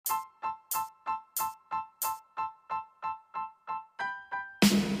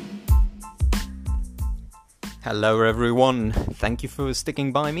Hello everyone, thank you for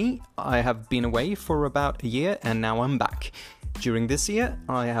sticking by me. I have been away for about a year and now I'm back. During this year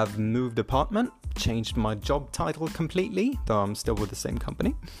I have moved apartment, changed my job title completely, though I'm still with the same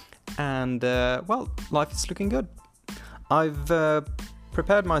company, and life is looking good. I've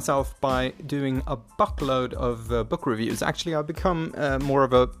prepared myself by doing a buckload of book reviews. Actually, I've become more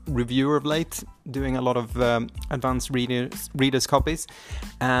of a reviewer of late, doing a lot of advanced readers copies,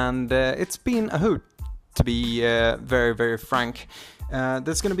 and it's been a hoot, to be very, very frank.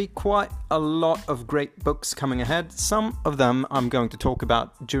 There's going to be quite a lot of great books coming ahead. Some of them I'm going to talk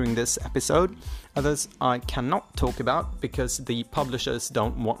about during this episode. Others I cannot talk about because the publishers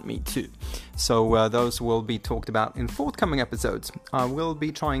don't want me to. So those will be talked about in forthcoming episodes. I will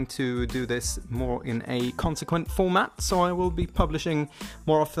be trying to do this more in a consequent format, so I will be publishing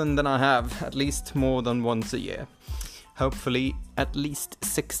more often than I have, at least more than once a year. Hopefully at least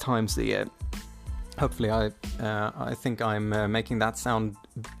 6 times a year. Hopefully, I think I'm making that sound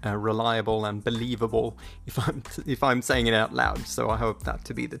reliable and believable if I'm saying it out loud. So I hope that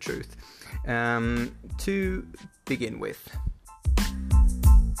to be the truth. To begin with,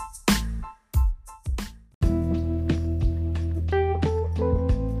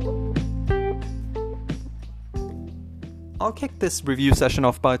 I'll kick this review session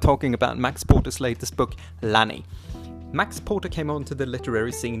off by talking about Max Porter's latest book, Lanny. Max Porter came onto the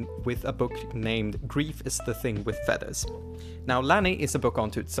literary scene with a book named Grief is the Thing with Feathers. Now, Lanny is a book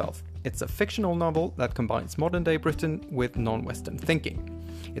unto itself. It's a fictional novel that combines modern-day Britain with non-Western thinking.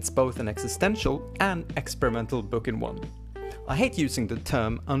 It's both an existential and experimental book in one. I hate using the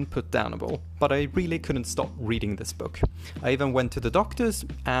term unputdownable, but I really couldn't stop reading this book. I even went to the doctor's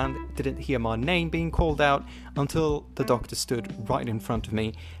and didn't hear my name being called out until the doctor stood right in front of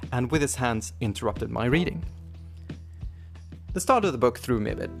me and with his hands interrupted my reading. The start of the book threw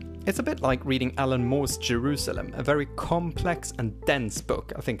me a bit. It's a bit like reading Alan Moore's Jerusalem, a very complex and dense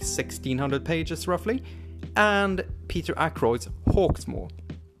book, I think 1600 pages roughly, and Peter Ackroyd's Hawksmoor.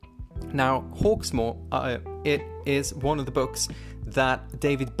 Now, Hawksmoor, it is one of the books that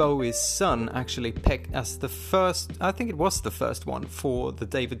David Bowie's son actually picked as the first, I think it was the first one, for the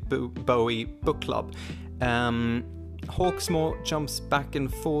David Bowie book club. Hawksmoor jumps back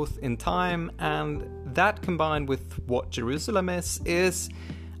and forth in time, and that combined with what Jerusalem is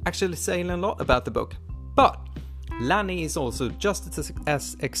actually saying a lot about the book. But Lanny is also just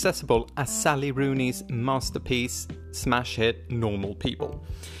as accessible as Sally Rooney's masterpiece smash hit Normal People.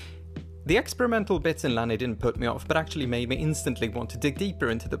 The experimental bits in Lanny didn't put me off, but actually made me instantly want to dig deeper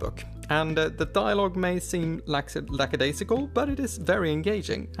into the book. And the dialogue may seem lackadaisical, but it is very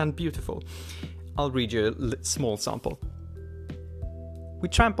engaging and beautiful. I'll read you a small sample. We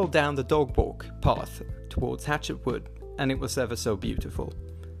trampled down the dog walk path towards Hatchet Wood, and it was ever so beautiful.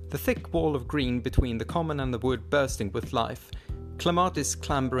 The thick wall of green between the common and the wood bursting with life, clematis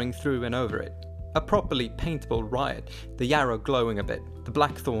clambering through and over it. A properly paintable riot, the yarrow glowing a bit, the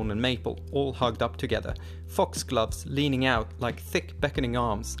blackthorn and maple all hugged up together, foxgloves leaning out like thick beckoning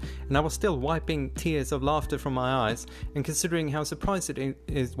arms, and I was still wiping tears of laughter from my eyes and considering how surprised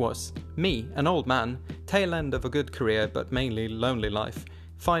it was, me, an old man, tail end of a good career but mainly lonely life,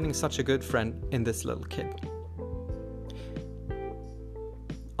 finding such a good friend in this little kid.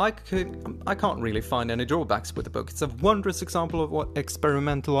 I can't really find any drawbacks with the book. It's a wondrous example of what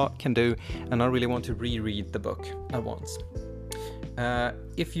experimental art can do, and I really want to reread the book at once.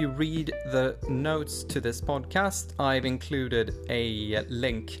 If you read the notes to this podcast, I've included a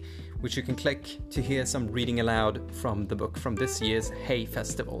link which you can click to hear some reading aloud from the book from this year's Hay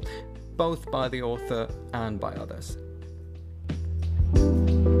Festival, both by the author and by others.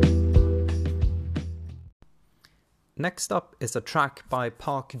 Next up is a track by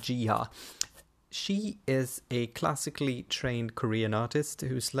Park Ji-ha. She is a classically trained Korean artist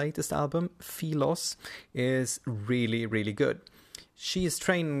whose latest album, Philos, is really, really good. She is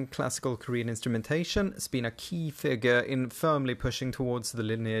trained in classical Korean instrumentation, has been a key figure in firmly pushing towards the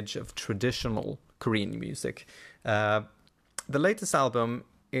lineage of traditional Korean music. The latest album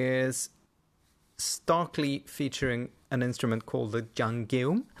is starkly featuring an instrument called the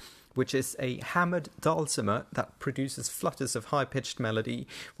janggeum, which is a hammered dulcimer that produces flutters of high-pitched melody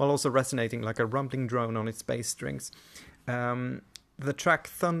while also resonating like a rumbling drone on its bass strings. The track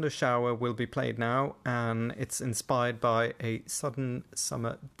Thunder Shower will be played now, and it's inspired by a sudden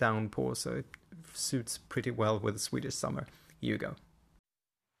summer downpour, so it suits pretty well with the Swedish summer. Here you go.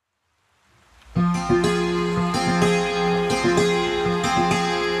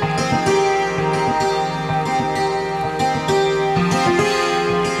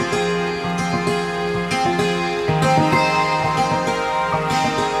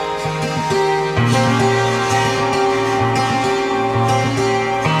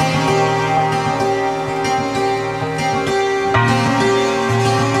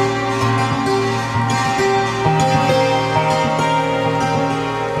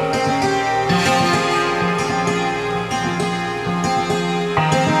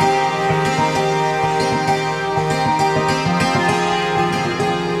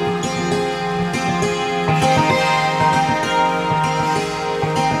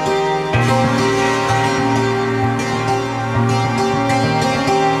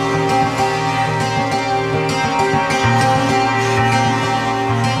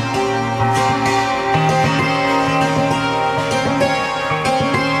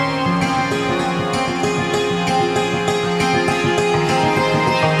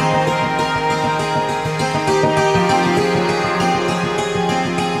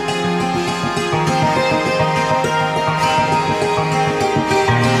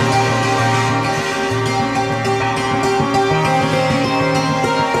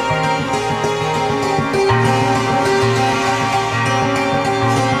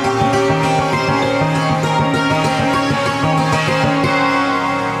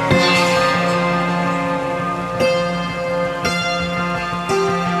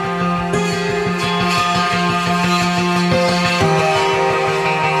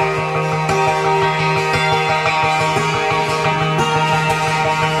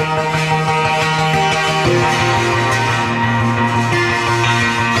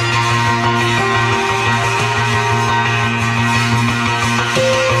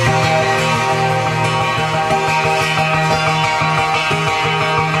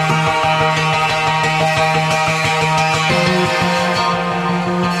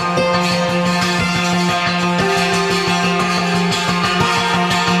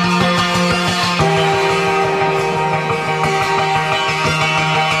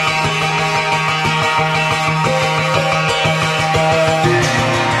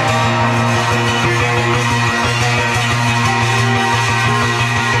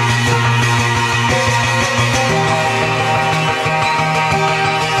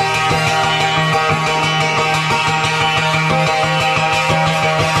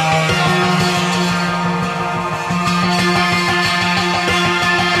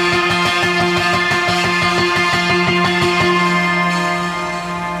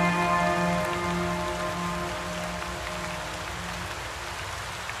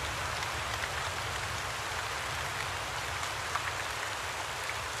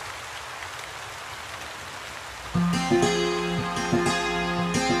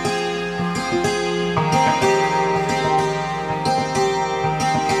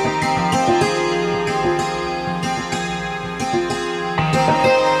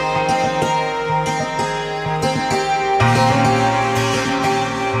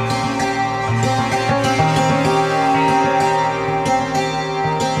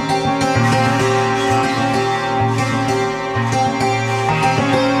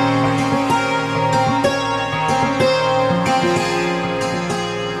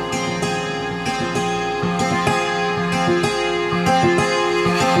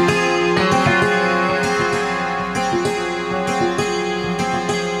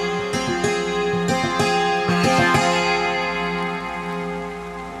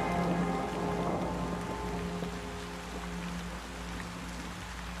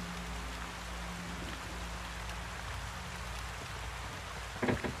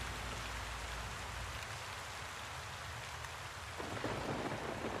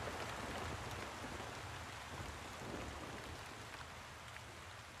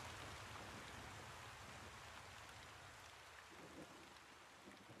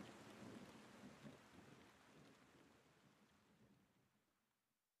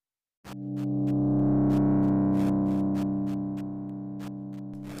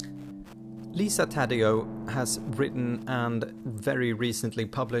 Lisa Taddeo has written and very recently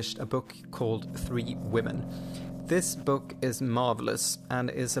published a book called 3 Women. This book is marvelous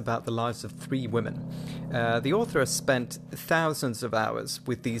and is about the lives of 3 women. The author has spent thousands of hours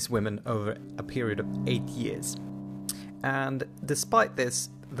with these women over a period of 8 years. And despite this,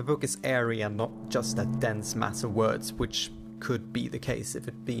 the book is airy and not just a dense mass of words, which could be the case if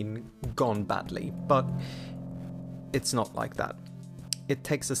it'd been gone badly, but it's not like that. It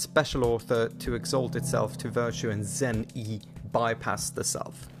takes a special author to exalt itself to virtue and Zen-y bypass the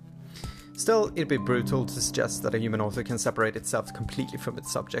self. Still, it'd be brutal to suggest that a human author can separate itself completely from its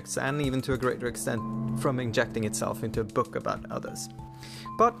subjects, and even to a greater extent from injecting itself into a book about others.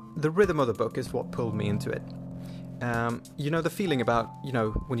 But the rhythm of the book is what pulled me into it. You know the feeling about,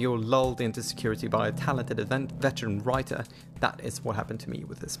 when you're lulled into security by a talented veteran writer? That is what happened to me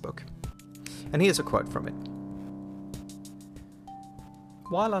with this book. And here's a quote from it.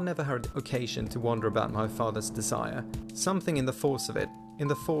 While I never had occasion to wonder about my father's desire, something in the force of it, in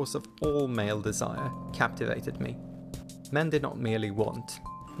the force of all male desire, captivated me. Men did not merely want,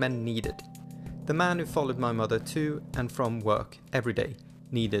 men needed. The man who followed my mother to and from work every day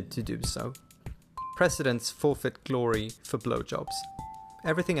needed to do so. Presidents forfeit glory for blowjobs.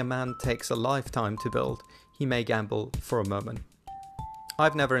 Everything a man takes a lifetime to build, he may gamble for a moment.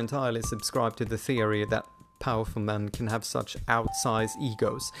 I've never entirely subscribed to the theory that powerful men can have such outsized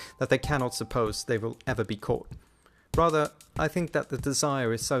egos that they cannot suppose they will ever be caught. Rather, I think that the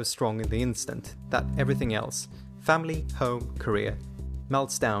desire is so strong in the instant that everything else, family, home, career,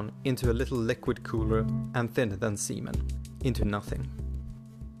 melts down into a little liquid cooler and thinner than semen, into nothing.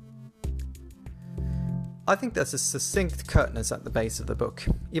 I think there's a succinct curtness at the base of the book,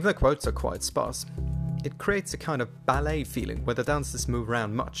 even the quotes are quite sparse. It creates a kind of ballet feeling where the dancers move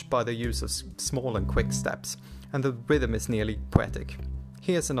around much by the use of small and quick steps, and the rhythm is nearly poetic.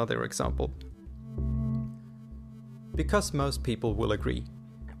 Here's another example. Because most people will agree,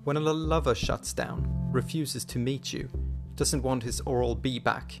 when a lover shuts down, refuses to meet you, doesn't want his Oral-B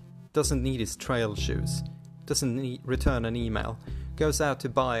back, doesn't need his trail shoes, doesn't return an email, goes out to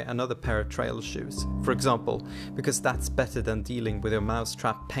buy another pair of trail shoes, for example, because that's better than dealing with your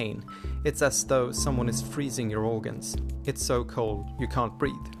mousetrap pain. It's as though someone is freezing your organs. It's so cold you can't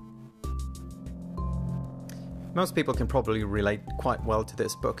breathe. Most people can probably relate quite well to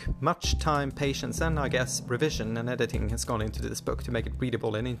this book. Much time, patience, and I guess revision and editing has gone into this book to make it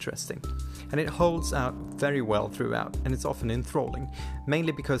readable and interesting. And it holds out very well throughout, and it's often enthralling,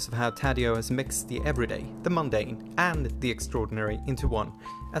 mainly because of how Taddeo has mixed the everyday, the mundane, and the extraordinary into one,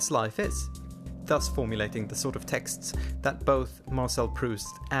 as life is, thus formulating the sort of texts that both Marcel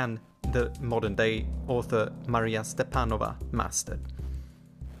Proust and the modern-day author Maria Stepanova mastered.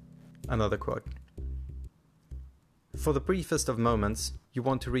 Another quote. For the briefest of moments, you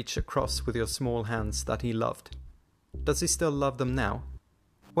want to reach across with your small hands that he loved. Does he still love them now?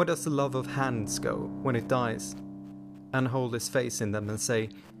 Where does the love of hands go when it dies? And hold his face in them and say,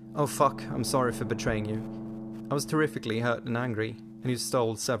 "Oh fuck, I'm sorry for betraying you. I was terrifically hurt and angry, and you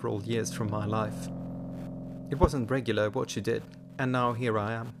stole several years from my life. It wasn't regular what you did, and now here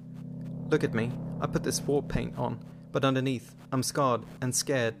I am. Look at me, I put this war paint on, but underneath I'm scarred and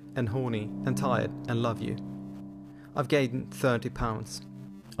scared and horny and tired and love you. I've gained 30 pounds.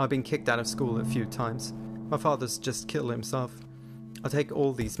 I've been kicked out of school a few times. My father's just killed himself. I take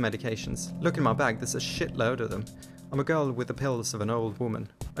all these medications. Look in my bag, there's a shitload of them. I'm a girl with the pills of an old woman.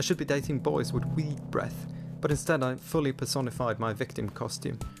 I should be dating boys with weed breath, but instead I fully personified my victim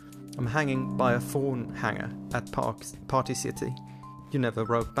costume. I'm hanging by a phone hanger at Party City. You never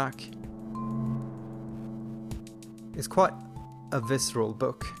wrote back. It's quite a visceral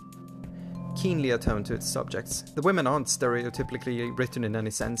book, keenly attuned to its subjects. The women aren't stereotypically written in any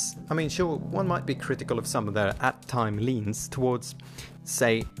sense. I mean, sure, one might be critical of some of their at-time leans towards,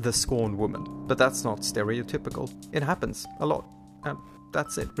 say, the scorned woman, but that's not stereotypical. It happens a lot, and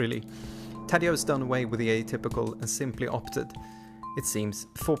that's it, really. Thaddeo's done away with the atypical and simply opted, it seems,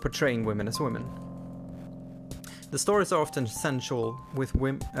 for portraying women as women. The stories are often sensual with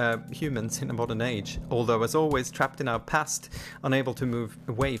humans in a modern age, although as always trapped in our past, unable to move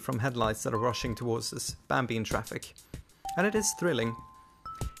away from headlights that are rushing towards us, Bambi in traffic. And it is thrilling.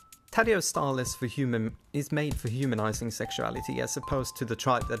 Thaddeo's style is made for humanizing sexuality, as opposed to the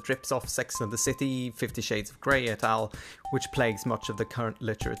tribe that drips off Sex and the City, 50 Shades of Grey et al., which plagues much of the current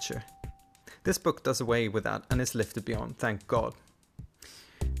literature. This book does away with that and is lifted beyond, thank God.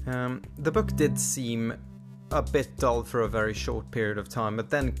 The book did seem a bit dull for a very short period of time, but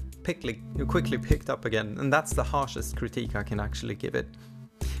then quickly picked up again, and that's the harshest critique I can actually give it.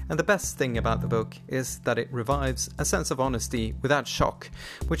 And the best thing about the book is that it revives a sense of honesty without shock,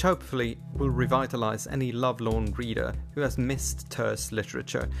 which hopefully will revitalize any lovelorn reader who has missed terse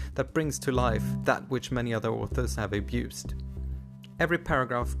literature that brings to life that which many other authors have abused. Every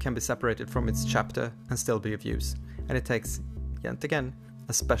paragraph can be separated from its chapter and still be of use, and it takes, yet again,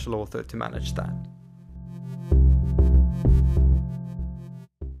 a special author to manage that.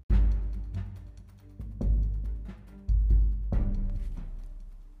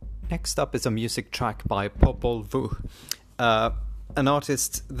 Next up is a music track by Popol Vuh, an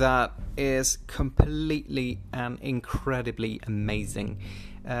artist that is completely and incredibly amazing.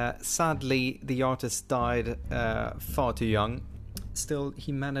 Sadly, the artist died far too young. Still,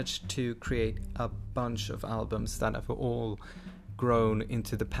 he managed to create a bunch of albums that have all grown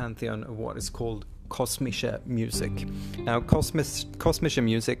into the pantheon of what is called kosmische music. Now, kosmische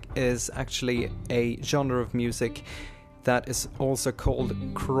music is actually a genre of music that is also called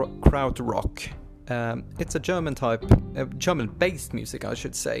krautrock. It's a German-based music, I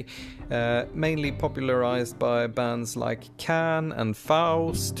should say, mainly popularized by bands like Can and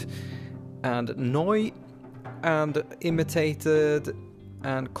Faust and Neu, and imitated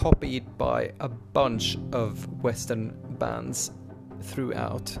and copied by a bunch of Western bands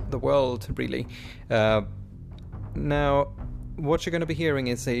throughout the world, really. Now, what you're going to be hearing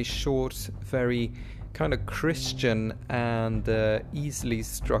is a short, very kind of Christian and easily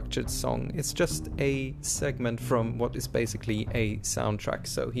structured song. It's just a segment from what is basically a soundtrack.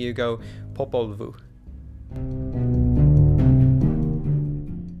 So here you go, Popol Vuh.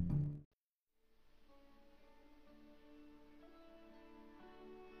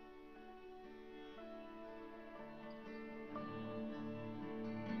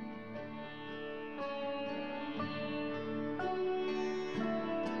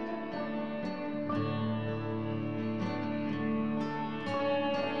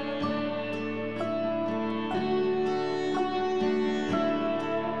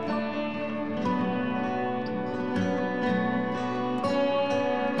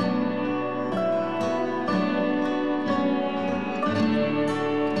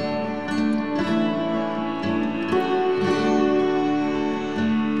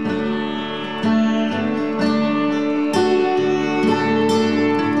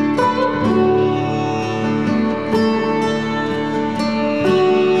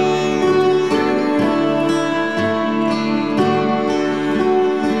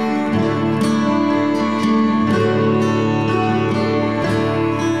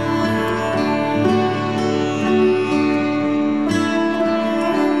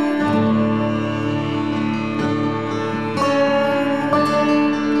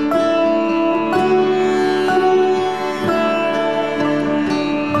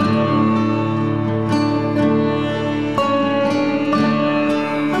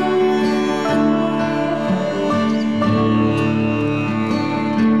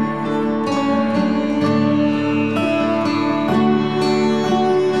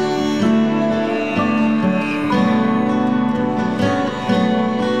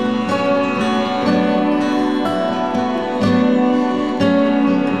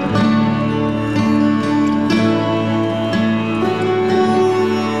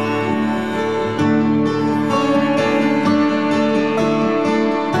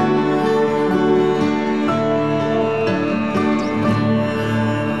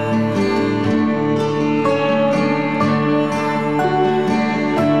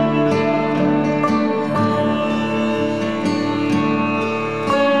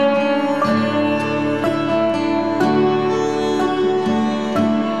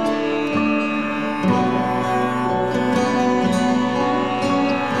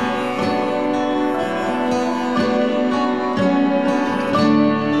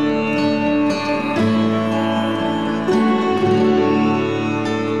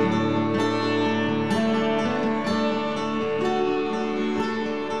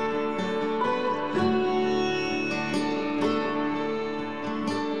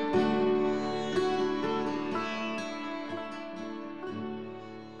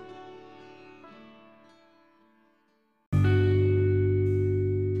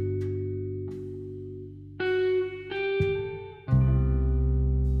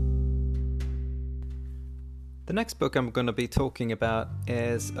 The next book I'm going to be talking about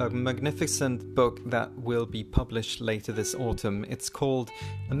is a magnificent book that will be published later this autumn. It's called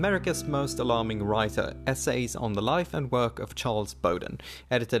America's Most Alarming Writer, Essays on the Life and Work of Charles Bowden,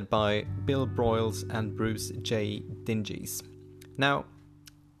 edited by Bill Broyles and Bruce J. Dinges. Now,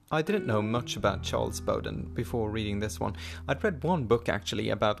 I didn't know much about Charles Bowden before reading this one. I'd read one book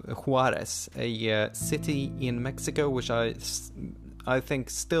actually about Juarez, a city in Mexico which I think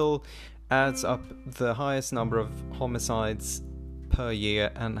still adds up the highest number of homicides per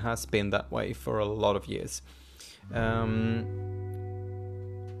year and has been that way for a lot of years.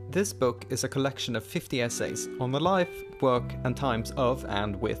 This book is a collection of 50 essays on the life, work and times of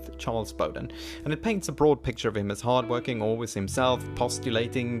and with Charles Bowden, and it paints a broad picture of him as hardworking, always himself,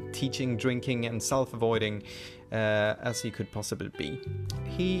 postulating, teaching, drinking and self-avoiding as he could possibly be.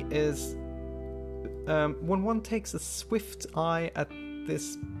 He is, when one takes a swift eye at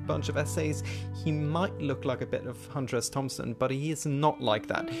this bunch of essays, he might look like a bit of Hunter S. Thompson, but he is not like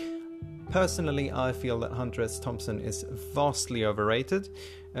that. Personally, I feel that Hunter S. Thompson is vastly overrated,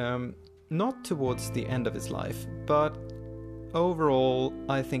 not towards the end of his life, but overall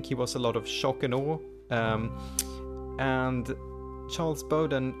I think he was a lot of shock and awe, and Charles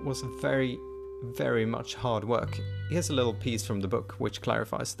Bowden was very, very much hard work. Here's a little piece from the book which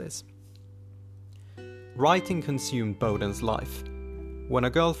clarifies this. Writing consumed Bowden's life. When a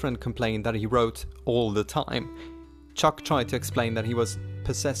girlfriend complained that he wrote all the time, Chuck tried to explain that he was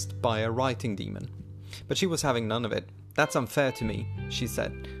possessed by a writing demon. But she was having none of it. "That's unfair to me," she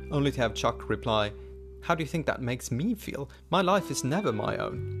said, only to have Chuck reply, "How do you think that makes me feel? My life is never my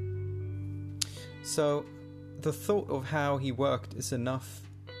own." So, the thought of how he worked is enough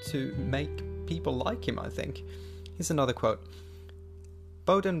to make people like him, I think. Here's another quote.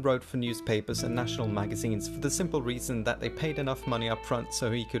 Bowden wrote for newspapers and national magazines for the simple reason that they paid enough money up front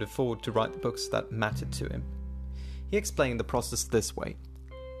so he could afford to write the books that mattered to him. He explained the process this way.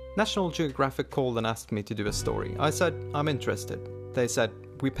 National Geographic called and asked me to do a story. I said, "I'm interested." They said,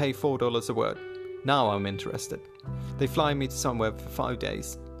 "We pay $4 a word." Now I'm interested. They fly me to somewhere for 5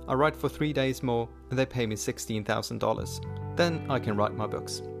 days. I write for 3 days more and they pay me $16,000. Then I can write my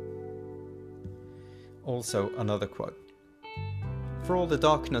books. Also another quote. For all the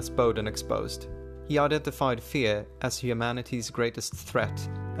darkness Bowden exposed, he identified fear as humanity's greatest threat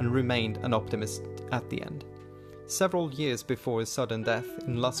and remained an optimist at the end. Several years before his sudden death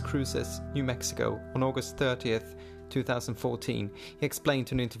in Las Cruces, New Mexico, on August 30th, 2014, he explained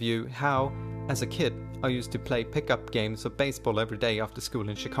to an interview how, as a kid, I used to play pickup games of baseball every day after school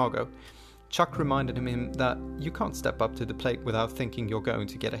in Chicago. Chuck reminded him that you can't step up to the plate without thinking you're going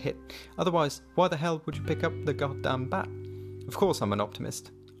to get a hit. Otherwise, why the hell would you pick up the goddamn bat? Of course I'm an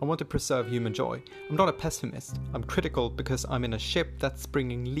optimist. I want to preserve human joy. I'm not a pessimist. I'm critical because I'm in a ship that's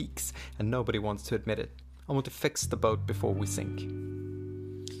bringing leaks and nobody wants to admit it. I want to fix the boat before we sink.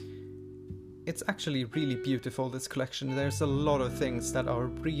 It's actually really beautiful, this collection. There's a lot of things that are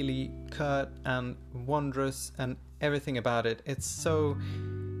really curt and wondrous and everything about it. It's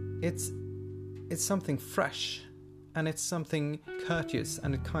something fresh and it's something courteous,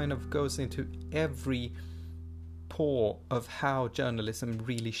 and it kind of goes into every pore of how journalism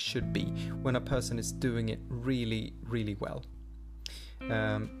really should be when a person is doing it really, really well.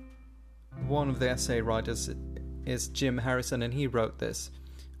 One of the essay writers is Jim Harrison, and he wrote this.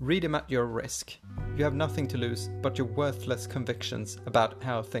 Read him at your risk. You have nothing to lose but your worthless convictions about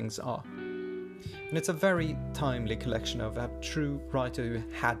how things are. And it's a very timely collection of a true writer who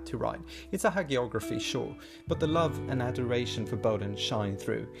had to write. It's a hagiography, sure, but the love and adoration for Bowden shine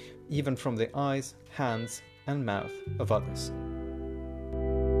through, even from the eyes, hands, and mouth of others.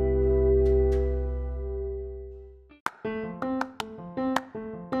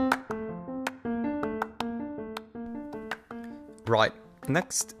 Right,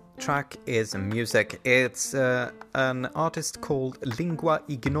 next track is music. It's an artist called Lingua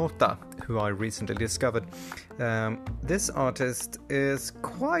Ignota, who I recently discovered. This artist is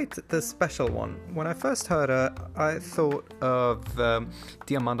quite the special one. When I first heard her, I thought of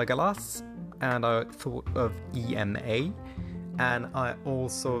Diamanda Galas, and I thought of EMA, and I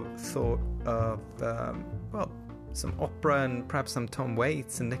also thought of some opera and perhaps some Tom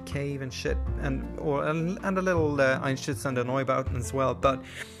Waits and Nick Cave and shit, and a little Einstürzende Neubauten as well. But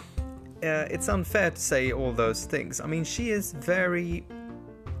it's unfair to say all those things. I mean, she is very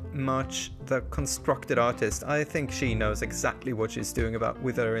much the constructed artist. I think she knows exactly what she's doing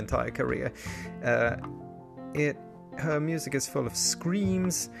with her entire career. Her music is full of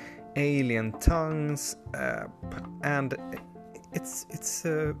screams, alien tongues, and it's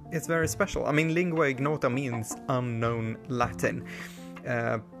very special. I mean, lingua ignota means unknown Latin.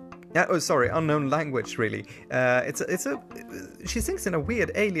 Oh, sorry, unknown language. Really, she sings in a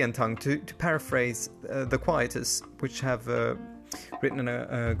weird alien tongue. To paraphrase the Quietus, which have written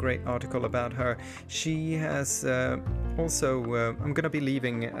a great article about her. She has also. I'm going to be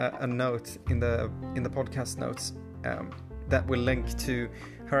leaving a note in the podcast notes that will link to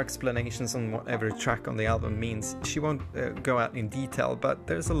her explanations on what every track on the album means. She won't go out in detail, but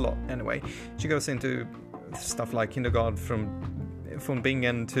there's a lot anyway. She goes into stuff like Kindergarten von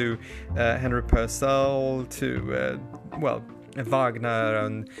Bingen to Henry Purcell to Wagner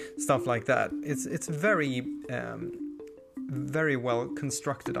and stuff like that. It's very very well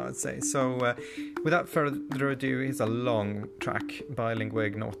constructed, I'd say. So without further ado, here's a long track by Lingua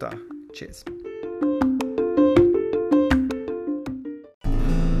Ignota. Cheers.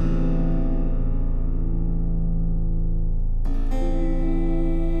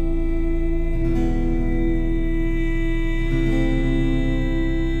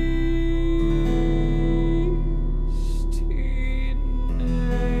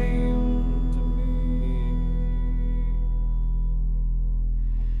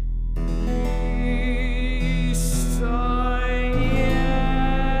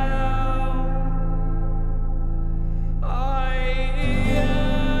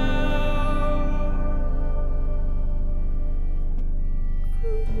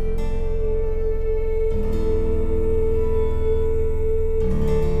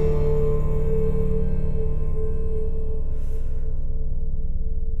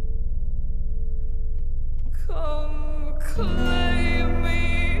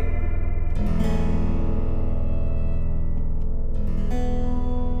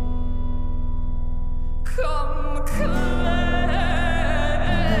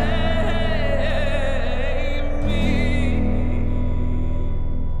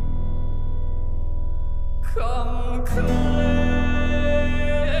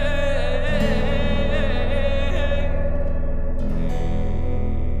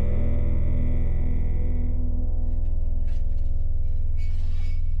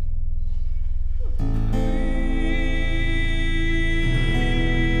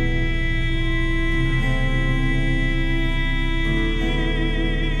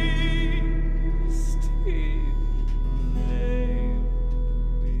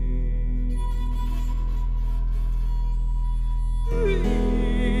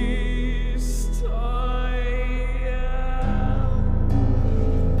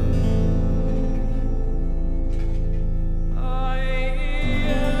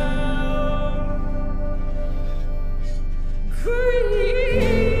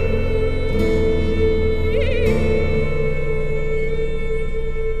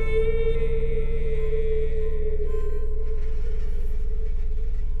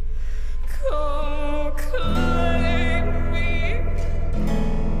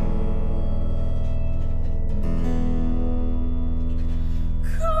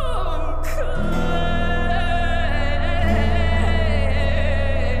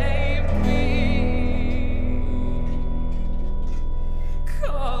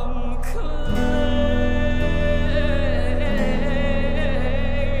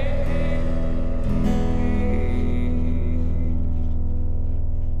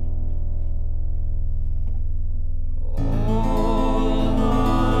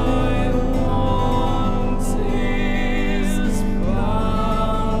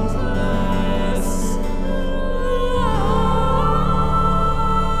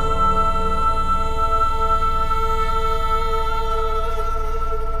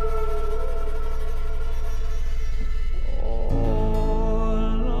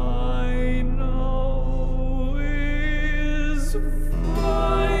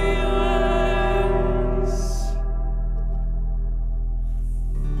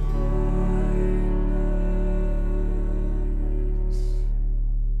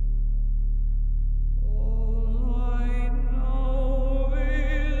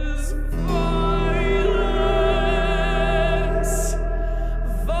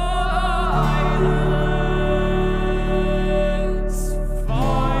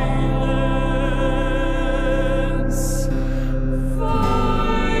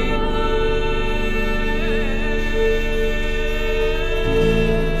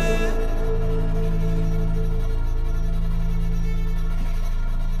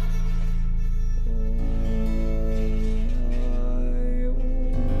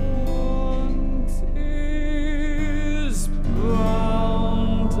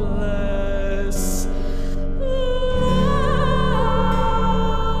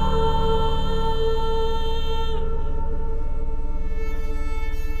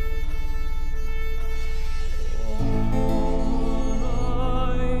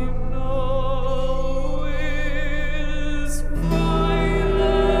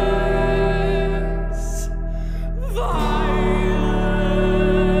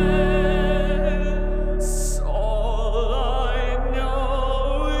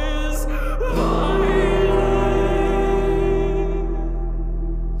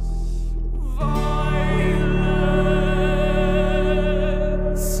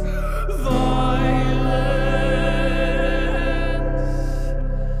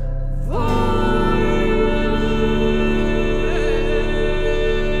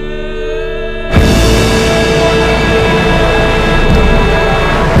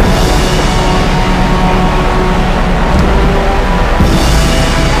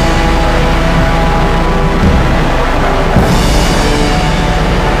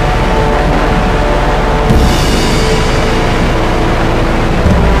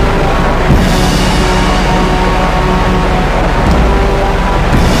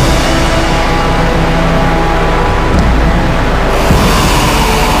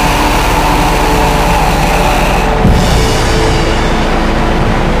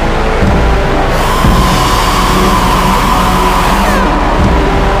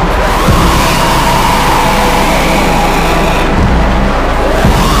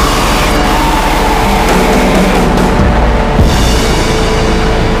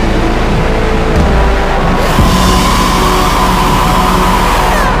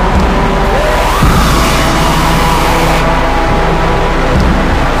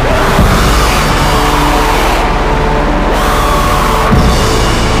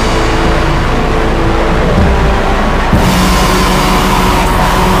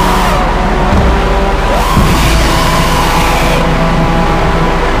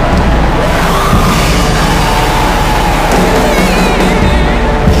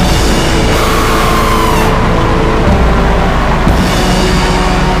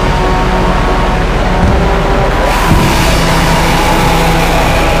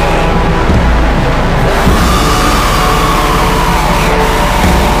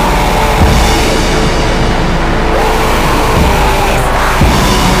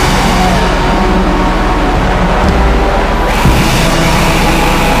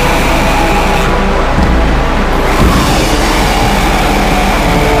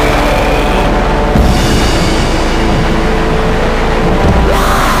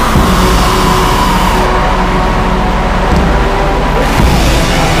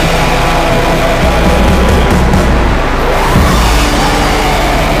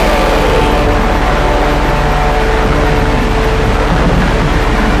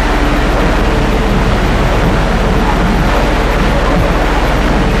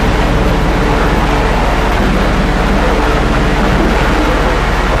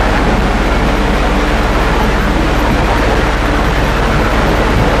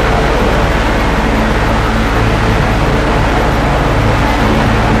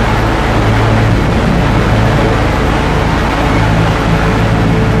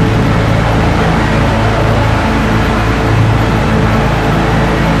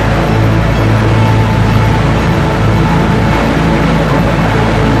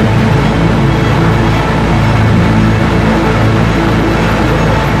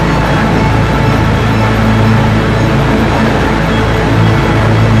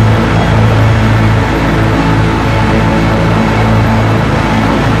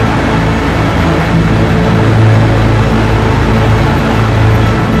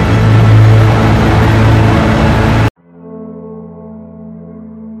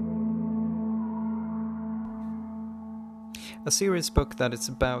 A serious book that is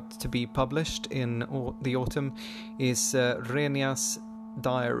about to be published in the autumn is Renia's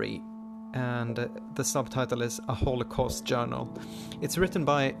Diary, and the subtitle is A Holocaust Journal. It's written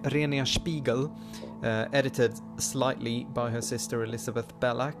by Renia Spiegel, edited slightly by her sister Elizabeth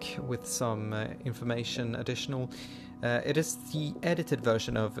Bellack with some information additional. It is the edited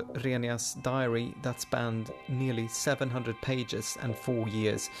version of Renia's diary that spanned nearly 700 pages and 4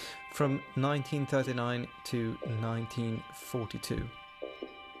 years, from 1939 to 1942.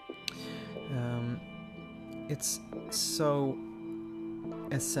 It's so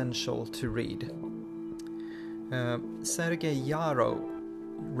essential to read. Sergei Yarov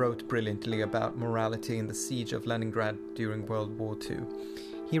wrote brilliantly about morality in the siege of Leningrad during World War II.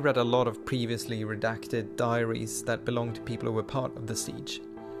 He read a lot of previously redacted diaries that belonged to people who were part of the siege.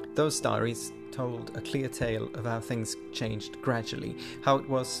 Those diaries told a clear tale of how things changed gradually, how it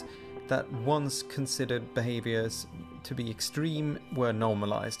was that once considered behaviors to be extreme were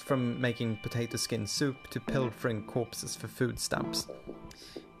normalized, from making potato skin soup to pilfering corpses for food stamps.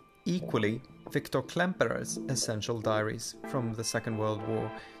 Equally, Viktor Klemperer's essential diaries from the Second World War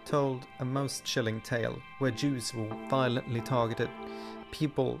told a most chilling tale where Jews were violently targeted.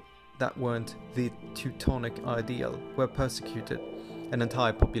 People that weren't the Teutonic ideal were persecuted, and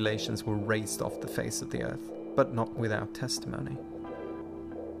entire populations were razed off the face of the earth, but not without testimony.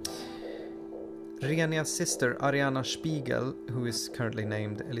 Renia's sister Ariana Spiegel, who is currently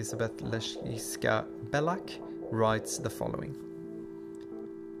named Elizabeth Leshiska Bellack, writes the following.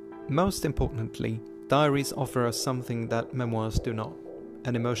 Most importantly, diaries offer us something that memoirs do not,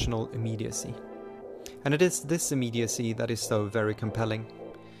 an emotional immediacy. And it is this immediacy that is so very compelling.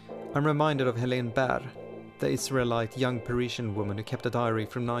 I'm reminded of Helene Berr, the Israelite young Parisian woman who kept a diary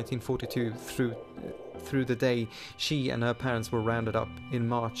from 1942 through the day she and her parents were rounded up in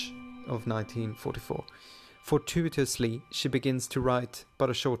March of 1944. Fortuitously, she begins to write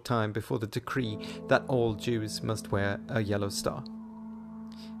but a short time before the decree that all Jews must wear a yellow star.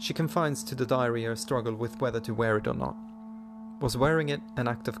 She confines to the diary her struggle with whether to wear it or not. Was wearing it an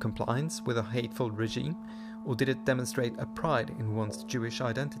act of compliance with a hateful regime, or did it demonstrate a pride in one's Jewish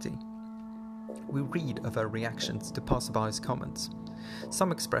identity? We read of her reactions to passersby's comments.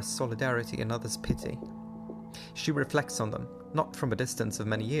 Some express solidarity and others pity. She reflects on them, not from a distance of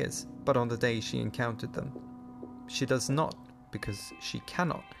many years, but on the day she encountered them. She does not, because she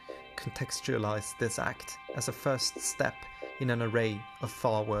cannot, contextualize this act as a first step in an array of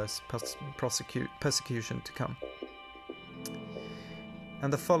far worse persecution to come.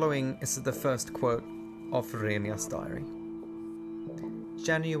 And the following is the first quote of Renia's diary.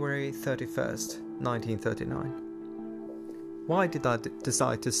 January 31st, 1939. Why did I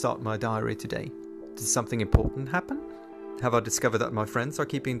decide to start my diary today? Did something important happen? Have I discovered that my friends are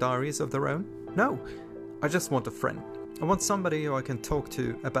keeping diaries of their own? No, I just want a friend. I want somebody who I can talk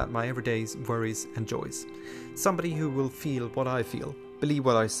to about my everyday worries and joys. Somebody who will feel what I feel, believe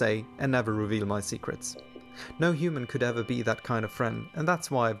what I say, and never reveal my secrets. No human could ever be that kind of friend, and that's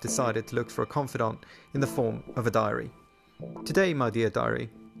why I've decided to look for a confidant in the form of a diary. Today, my dear diary,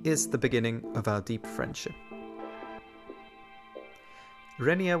 is the beginning of our deep friendship.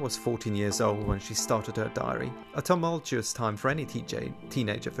 Renia was 14 years old when she started her diary, a tumultuous time for any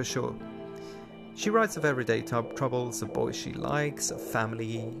teenager for sure. She writes of everyday troubles, of boys she likes, of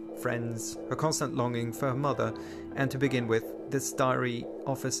family, friends, her constant longing for her mother, and to begin with, this diary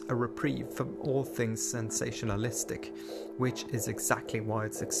offers a reprieve from all things sensationalistic, which is exactly why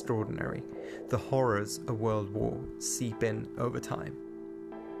it's extraordinary. The horrors of World War seep in over time.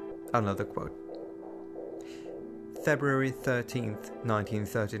 Another quote. February 13th,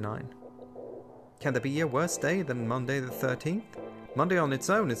 1939. Can there be a worse day than Monday the 13th? Monday on its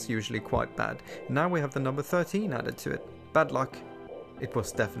own is usually quite bad. Now we have the number 13 added to it. Bad luck. It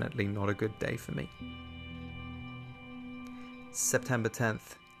was definitely not a good day for me. September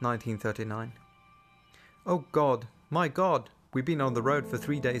 10th, 1939. Oh God, my God, we've been on the road for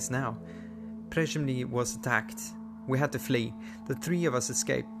 3 days now. Przemysl was attacked. We had to flee. The three of us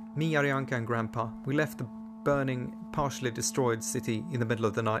escaped. Me, Arianka and Grandpa. We left the burning, partially destroyed city in the middle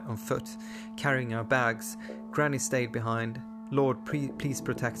of the night on foot, carrying our bags. Granny stayed behind. Lord, please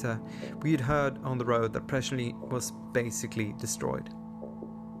protect her. We had heard on the road that Przemysl was basically destroyed.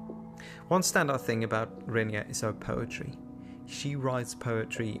 One standout thing about Renia is her poetry. She writes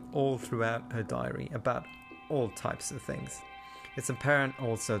poetry all throughout her diary about all types of things. It's apparent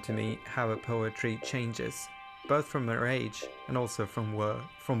also to me how her poetry changes, both from her age and also from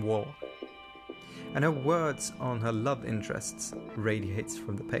war. And her words on her love interests radiates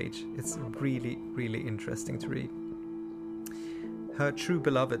from the page. It's really, really interesting to read. Her true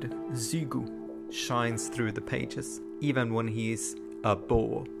beloved, Zygu, shines through the pages, even when he's a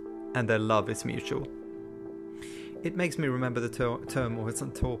bore, and their love is mutual. It makes me remember the turmoils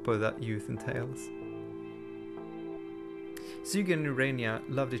and torpor that youth entails. Zygo and Rhaenyra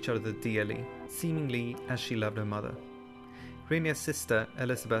loved each other dearly, seemingly as she loved her mother. Rhaenyra's sister,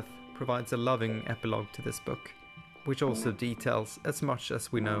 Elizabeth, provides a loving epilogue to this book, which also details as much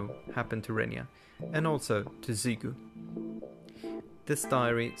as we know happened to Rhaenyra, and also to Zygo. This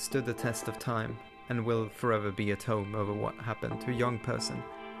diary stood the test of time, and will forever be a tome over what happened to a young person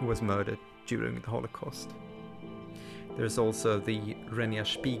who was murdered during the Holocaust. There's also the Rhaenyra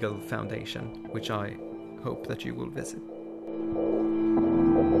Spiegel Foundation, which I hope that you will visit.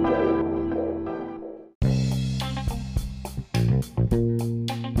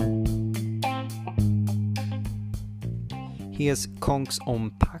 Here's Kongs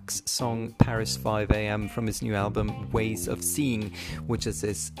Om Pak's song Paris 5 AM from his new album Ways of Seeing, which is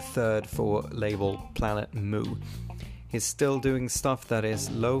his third for label Planet Mu. He's still doing stuff that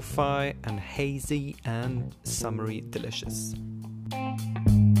is lo-fi and hazy and summery delicious.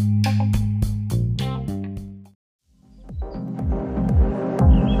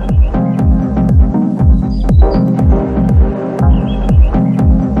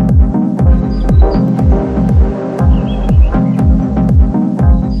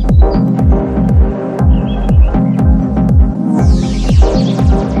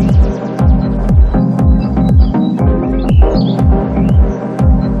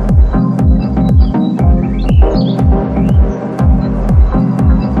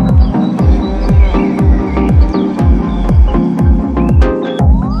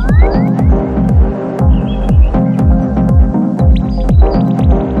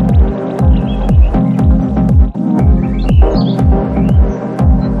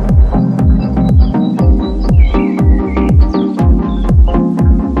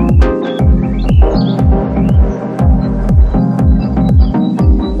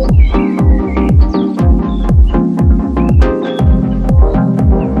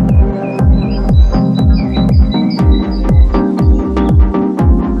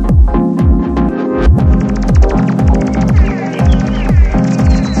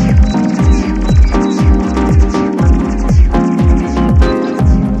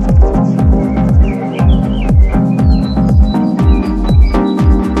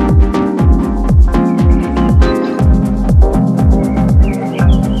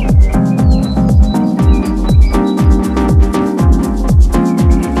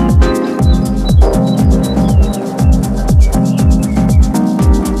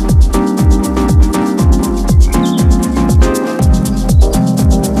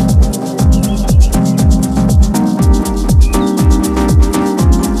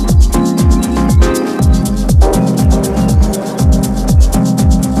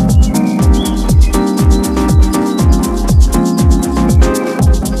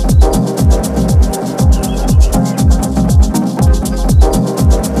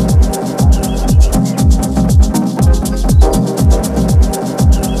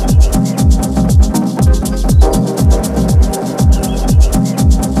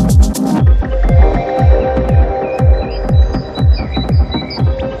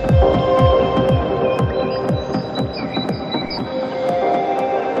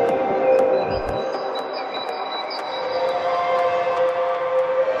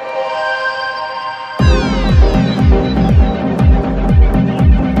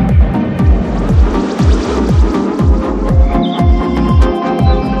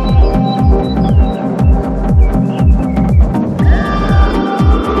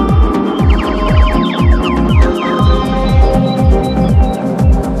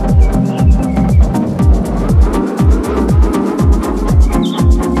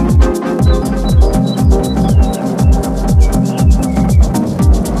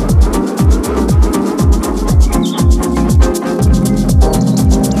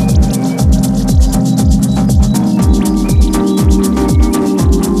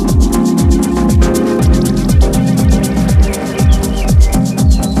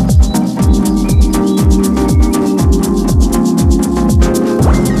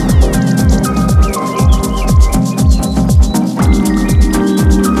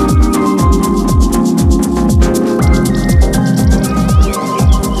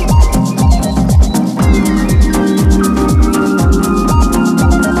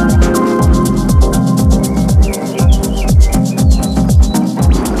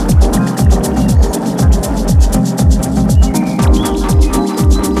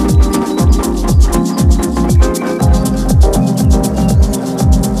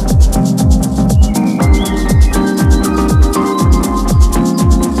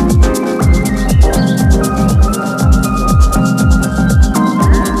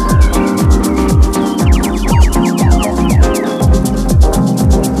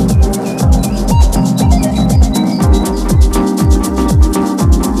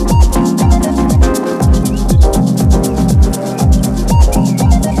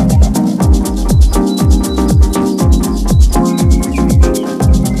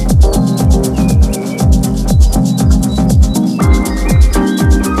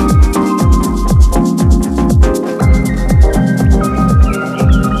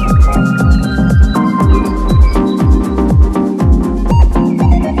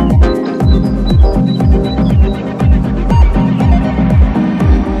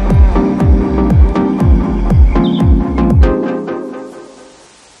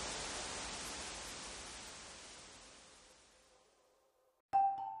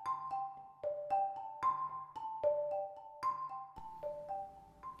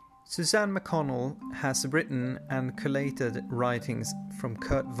 Suzanne McConnell has written and collated writings from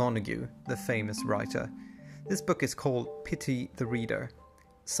Kurt Vonnegut, the famous writer. This book is called Pity the Reader,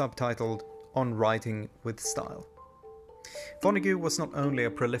 subtitled On Writing with Style. Vonnegut was not only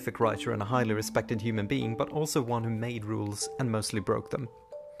a prolific writer and a highly respected human being, but also one who made rules and mostly broke them.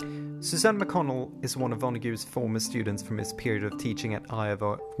 Suzanne McConnell is one of Vonnegut's former students from his period of teaching at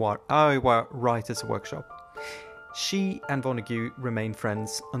Iowa Writers' Workshop. She and Vonnegut remained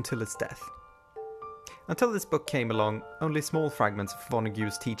friends until his death. Until this book came along, only small fragments of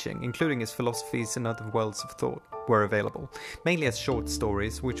Vonnegut's teaching, including his philosophies and other worlds of thought, were available, mainly as short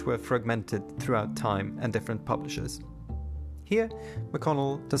stories which were fragmented throughout time and different publishers. Here,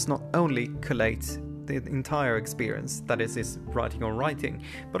 McConnell does not only collate the entire experience, that is his writing on writing,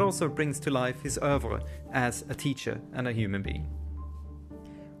 but also brings to life his oeuvre as a teacher and a human being.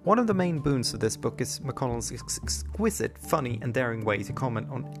 One of the main boons of this book is McConnell's exquisite, funny and daring way to comment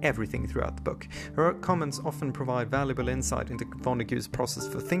on everything throughout the book. Her comments often provide valuable insight into Vonnegut's process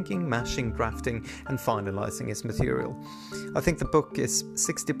for thinking, mashing, drafting and finalizing his material. I think the book is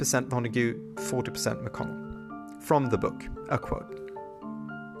 60% Vonnegut, 40% McConnell. From the book, a quote.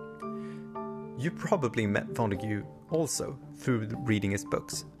 You probably met Vonnegut also through reading his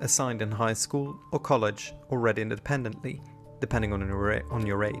books, assigned in high school or college or read independently, depending on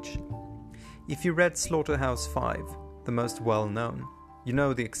your age. If you read Slaughterhouse-Five, the most well-known, you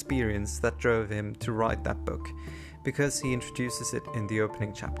know the experience that drove him to write that book, because he introduces it in the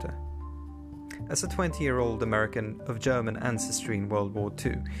opening chapter. As a 20-year-old American of German ancestry in World War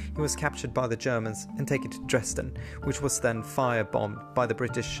II, he was captured by the Germans and taken to Dresden, which was then firebombed by the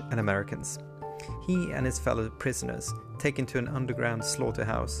British and Americans. He and his fellow prisoners, taken to an underground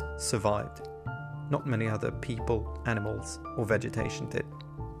slaughterhouse, survived. Not many other people, animals, or vegetation did.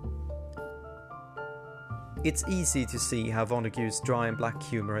 It's easy to see how Vonnegut's dry and black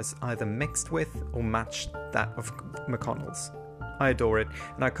humour is either mixed with or matched that of McConnell's. I adore it,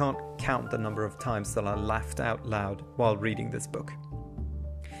 and I can't count the number of times that I laughed out loud while reading this book.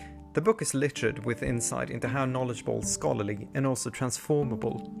 The book is littered with insight into how knowledgeable, scholarly, and also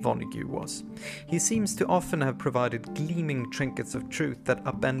transformable Vonnegut was. He seems to often have provided gleaming trinkets of truth that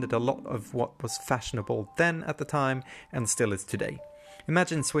upended a lot of what was fashionable then at the time and still is today.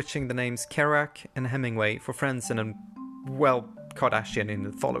 Imagine switching the names Kerouac and Hemingway for friends and Kardashian in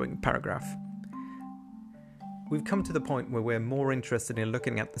the following paragraph. We've come to the point where we're more interested in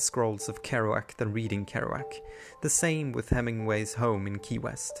looking at the scrolls of Kerouac than reading Kerouac. The same with Hemingway's home in Key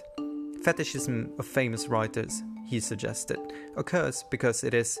West. Fetishism of famous writers, he suggested, occurs because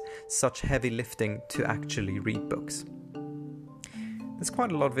it is such heavy lifting to actually read books. There's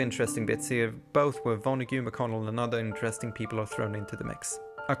quite a lot of interesting bits here, both where Vonnegut, McConnell and other interesting people are thrown into the mix.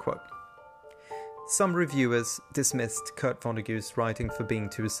 A quote. Some reviewers dismissed Kurt Vonnegut's writing for being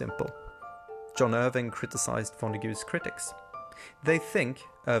too simple. John Irving criticized Vonnegut's critics. They think,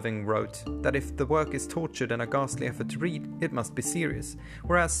 Irving wrote, that if the work is tortured and a ghastly effort to read, it must be serious,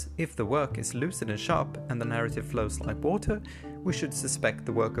 whereas if the work is lucid and sharp and the narrative flows like water, we should suspect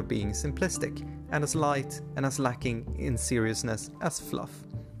the work of being simplistic and as light and as lacking in seriousness as fluff.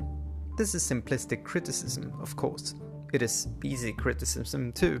 This is simplistic criticism, of course. It is easy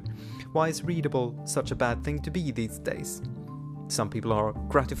criticism too. Why is readable such a bad thing to be these days? Some people are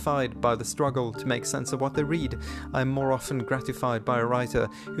gratified by the struggle to make sense of what they read. I am more often gratified by a writer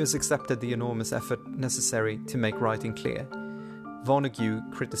who has accepted the enormous effort necessary to make writing clear.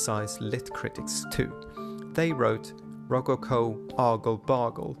 Vonnegut criticized lit critics too. They wrote, "Rococo, argle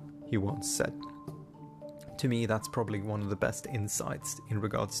bargle," he once said. To me, that's probably one of the best insights in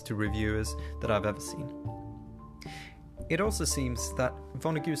regards to reviewers that I've ever seen. It also seems that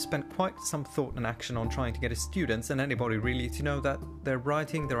Vonnegut spent quite some thought and action on trying to get his students, and anybody really, to know that their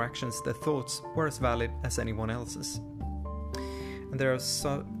writing, their actions, their thoughts were as valid as anyone else's. And there are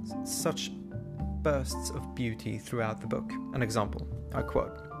such bursts of beauty throughout the book. An example, I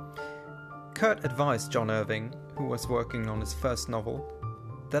quote. Kurt advised John Irving, who was working on his first novel,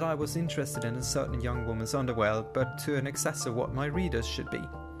 that I was interested in a certain young woman's underwear, but to an excess of what my readers should be.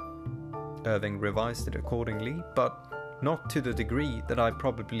 Irving revised it accordingly, but not to the degree that I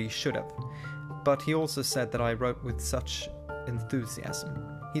probably should have. But he also said that I wrote with such enthusiasm.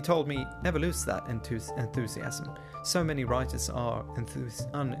 He told me, never lose that enthusiasm. So many writers are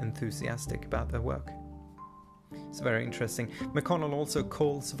unenthusiastic about their work. It's very interesting. McConnell also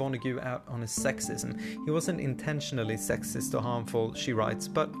calls Vonnegut out on his sexism. He wasn't intentionally sexist or harmful, she writes,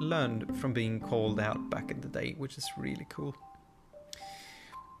 but learned from being called out back in the day, which is really cool.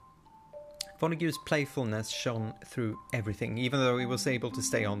 Vonnegut's playfulness shone through everything, even though he was able to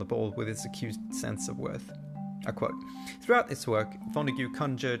stay on the ball with his acute sense of worth. I quote, "Throughout this work, Vonnegut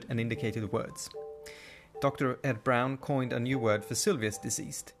conjured and indicated words. Dr. Ed Brown coined a new word for Sylvia's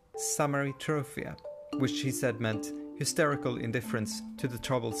disease, samaritropia, which he said meant hysterical indifference to the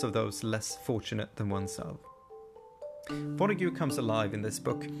troubles of those less fortunate than oneself." Vonnegut comes alive in this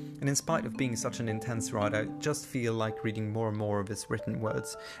book, and in spite of being such an intense writer, I just feel like reading more and more of his written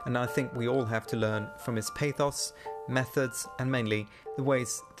words, and I think we all have to learn from his pathos, methods, and mainly the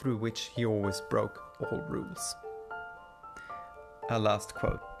ways through which he always broke all rules. Our last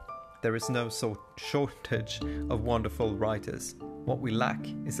quote: "There is no shortage of wonderful writers. What we lack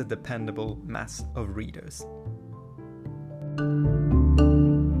is a dependable mass of readers."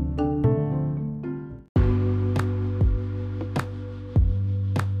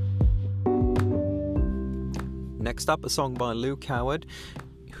 Next up, a song by Luke Howard,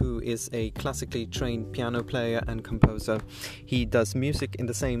 who is a classically trained piano player and composer. He does music in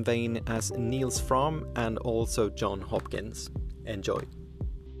the same vein as Niels Fromm and also John Hopkins. Enjoy.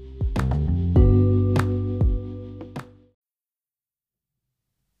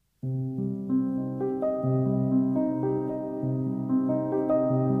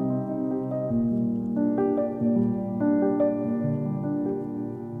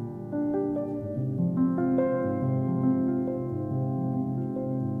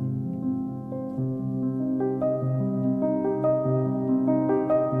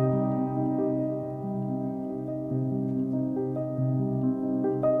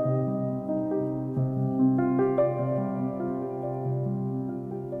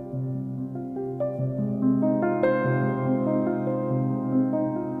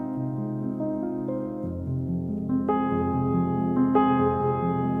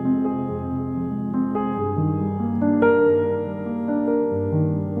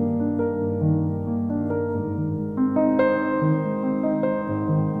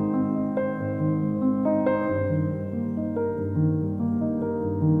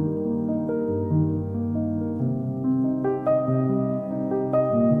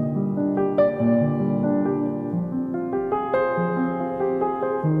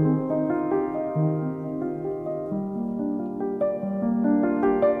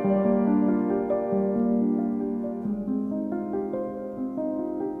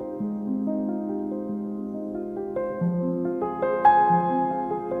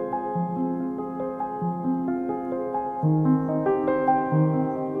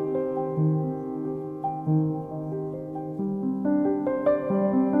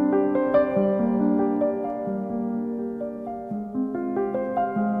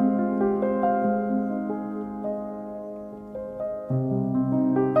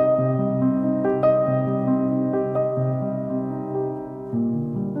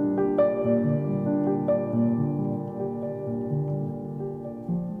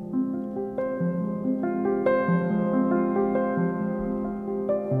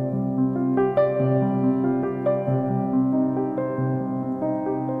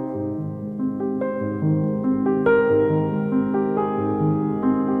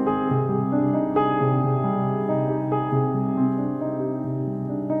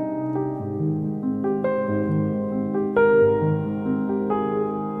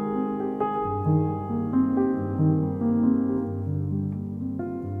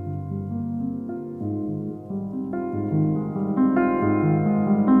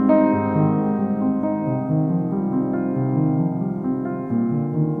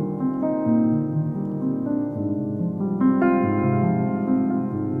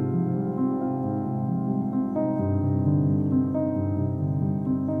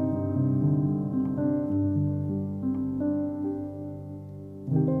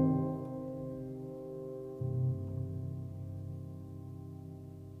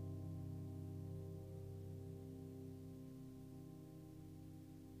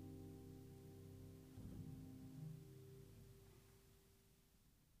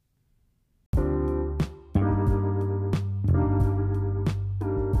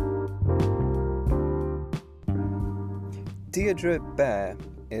 Deirdre Bair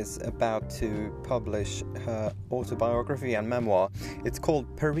is about to publish her autobiography and memoir. It's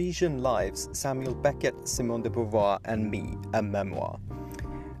called Parisian Lives, Samuel Beckett, Simone de Beauvoir and Me, a Memoir.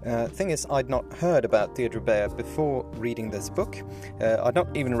 Thing is, I'd not heard about Deirdre Bair before reading this book. I'd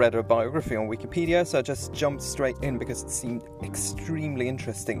not even read her biography on Wikipedia, so I just jumped straight in because it seemed extremely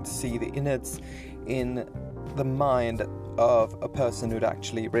interesting to see the innards in the mind of a person who'd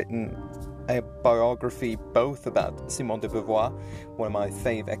actually written a biography both about Simone de Beauvoir, one of my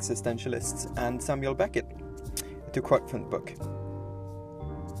fave existentialists, and Samuel Beckett. To quote from the book: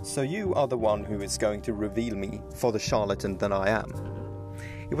 "So you are the one who is going to reveal me for the charlatan that I am.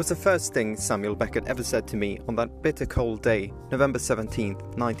 It was the first thing Samuel Beckett ever said to me on that bitter cold day, November 17th,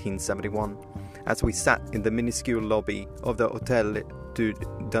 1971, as we sat in the minuscule lobby of the Hôtel du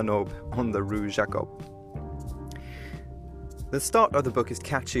Danube on the Rue Jacob. The start of the book is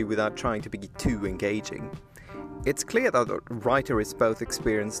catchy without trying to be too engaging. It's clear that the writer is both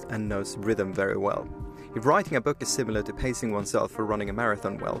experienced and knows rhythm very well. If writing a book is similar to pacing oneself for running a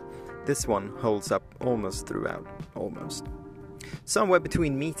marathon well, this one holds up almost throughout. Almost. Somewhere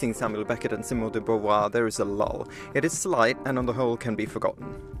between meeting Samuel Beckett and Simone de Beauvoir there is a lull. It is slight and on the whole can be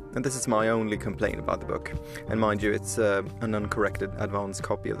forgotten. And this is my only complaint about the book. And mind you, it's an uncorrected advanced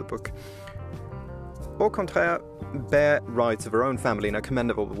copy of the book. Au contraire, Bear writes of her own family in a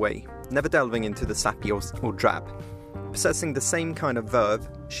commendable way, never delving into the sappy or drab. Possessing the same kind of verve,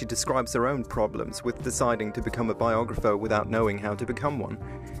 she describes her own problems with deciding to become a biographer without knowing how to become one.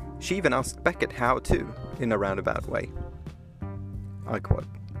 She even asked Beckett how to, in a roundabout way. I quote,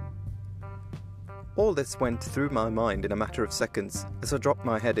 "All this went through my mind in a matter of seconds as I dropped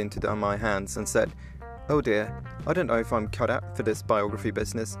my head into my hands and said, 'Oh dear, I don't know if I'm cut out for this biography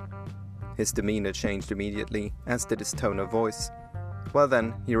business.' His demeanor changed immediately, as did his tone of voice. 'Well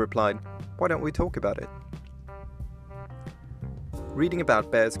then,' he replied, 'why don't we talk about it?' Reading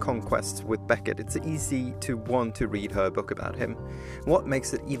about Bear's conquests with Beckett, it's easy to want to read her book about him. What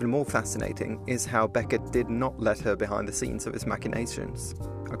makes it even more fascinating is how Beckett did not let her behind the scenes of his machinations.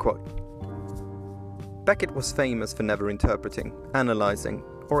 I quote, "Beckett was famous for never interpreting, analyzing,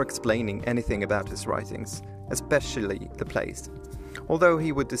 or explaining anything about his writings, especially the plays. Although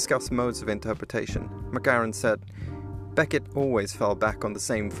he would discuss modes of interpretation, McGarren said, Beckett always fell back on the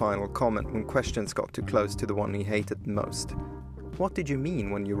same final comment when questions got too close to the one he hated most. What did you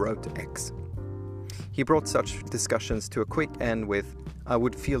mean when you wrote X? He brought such discussions to a quick end with, I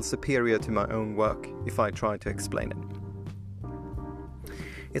would feel superior to my own work if I tried to explain it.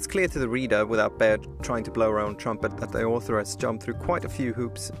 It's clear to the reader, without Bear trying to blow her own trumpet, that the author has jumped through quite a few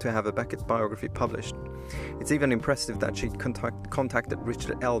hoops to have a Beckett biography published. It's even impressive that she contacted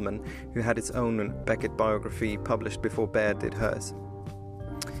Richard Ellman, who had his own Beckett biography published before Bear did hers.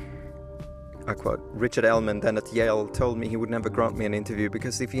 I quote, Richard Ellman, then at Yale, told me he would never grant me an interview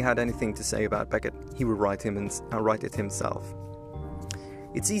because if he had anything to say about Beckett, he would write it himself.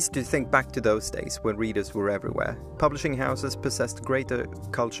 It's easy to think back to those days when readers were everywhere. Publishing houses possessed greater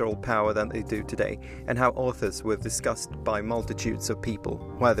cultural power than they do today, and how authors were discussed by multitudes of people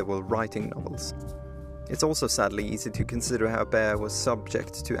while they were writing novels. It's also sadly easy to consider how Bear was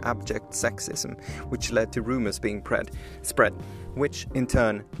subject to abject sexism, which led to rumors being spread, which in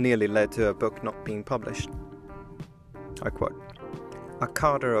turn nearly led to a book not being published. I quote, a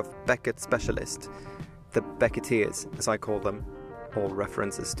cadre of Beckett specialists, the Becketteers as I call them, all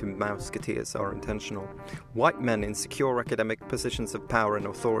references to Mouseketeers are intentional. White men in secure academic positions of power and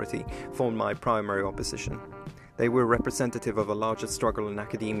authority formed my primary opposition. They were representative of a larger struggle in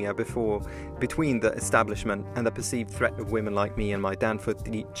academia between the establishment and the perceived threat of women like me and my Danforth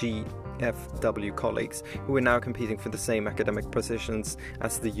GFW colleagues, who were now competing for the same academic positions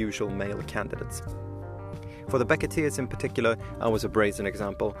as the usual male candidates. For the Becketteers in particular, I was a brazen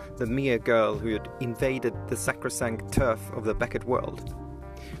example, the mere girl who had invaded the sacrosanct turf of the Beckett world.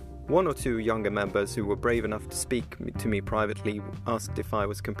 One or two younger members who were brave enough to speak to me privately asked if I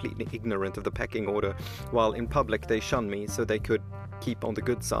was completely ignorant of the pecking order, while in public they shunned me so they could keep on the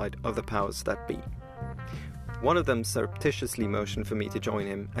good side of the powers that be. One of them surreptitiously motioned for me to join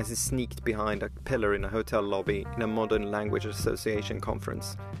him as he sneaked behind a pillar in a hotel lobby in a Modern Language Association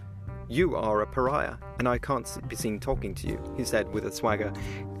conference. You are a pariah, and I can't be seen talking to you, he said with a swagger,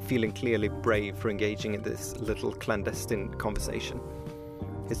 feeling clearly brave for engaging in this little clandestine conversation.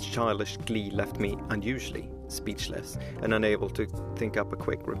 His childish glee left me unusually speechless and unable to think up a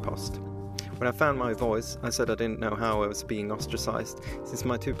quick riposte. When I found my voice, I said I didn't know how I was being ostracized, since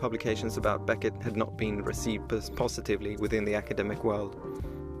my two publications about Beckett had not been received positively within the academic world.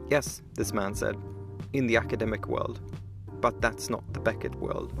 Yes, this man said, in the academic world, but that's not the Beckett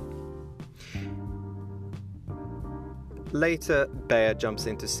world. Later, Bear jumps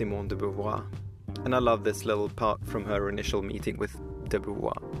into Simone de Beauvoir, and I love this little part from her initial meeting with de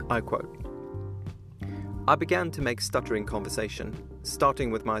Beauvoir. I quote, I began to make stuttering conversation,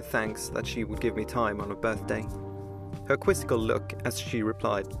 starting with my thanks that she would give me time on her birthday. Her quizzical look as she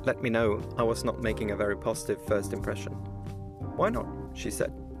replied let me know I was not making a very positive first impression. Why not? She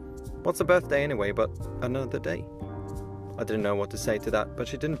said. What's a birthday anyway but another day? I didn't know what to say to that, but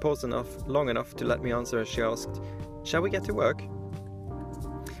she didn't pause long enough to let me answer as she asked, shall we get to work?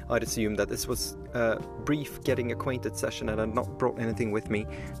 I'd assumed that this was a brief getting acquainted session and had not brought anything with me,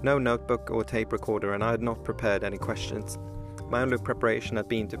 no notebook or tape recorder, and I had not prepared any questions. My only preparation had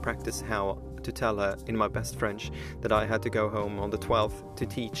been to practice how to tell her in my best French that I had to go home on the 12th to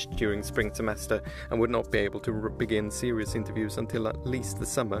teach during spring semester and would not be able to begin serious interviews until at least the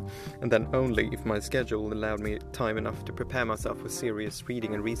summer, and then only if my schedule allowed me time enough to prepare myself with serious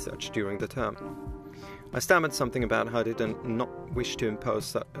reading and research during the term. I stammered something about how I did not wish to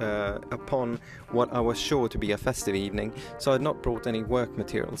impose upon what I was sure to be a festive evening, so I had not brought any work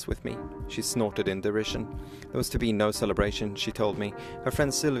materials with me. She snorted in derision. There was to be no celebration, she told me. Her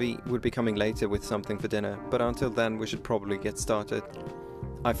friend Sylvie would be coming later with something for dinner, but until then we should probably get started.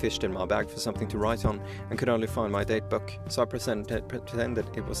 I fished in my bag for something to write on and could only find my date book, so I pretended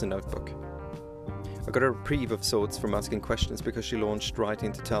it was a notebook. I got a reprieve of sorts from asking questions because she launched right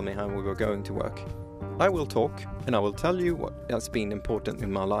in to tell me how we were going to work. I will talk, and I will tell you what has been important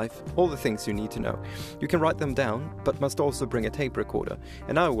in my life, all the things you need to know. You can write them down, but must also bring a tape recorder,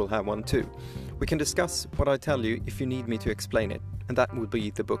 and I will have one too. We can discuss what I tell you if you need me to explain it, and that will be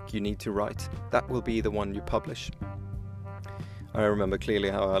the book you need to write. That will be the one you publish. I remember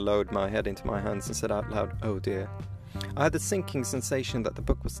clearly how I lowered my head into my hands and said out loud, "Oh dear." I had the sinking sensation that the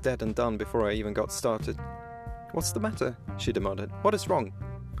book was dead and done before I even got started. "What's the matter?" she demanded. "What is wrong?"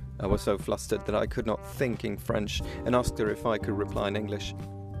 I was so flustered that I could not think in French and asked her if I could reply in English.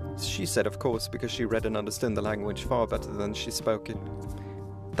 She said of course, because she read and understood the language far better than she spoke it.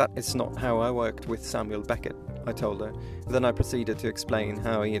 "That is not how I worked with Samuel Beckett," I told her. Then I proceeded to explain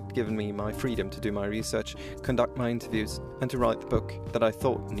how he had given me my freedom to do my research, conduct my interviews, and to write the book that I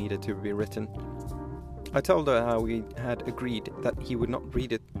thought needed to be written. I told her how we had agreed that he would not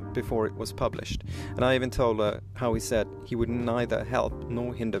read it before it was published, and I even told her how he said he would neither help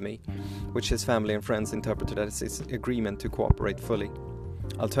nor hinder me, which his family and friends interpreted as his agreement to cooperate fully.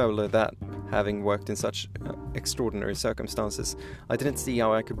 I told her that, having worked in such extraordinary circumstances, I didn't see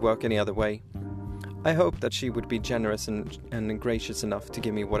how I could work any other way. I hoped that she would be generous and gracious enough to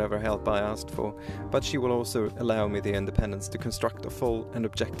give me whatever help I asked for, but she will also allow me the independence to construct a full and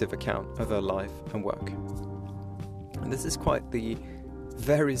objective account of her life and work. And this is quite the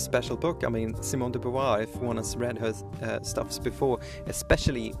very special book. I mean, Simone de Beauvoir, if one has read her stuffs before,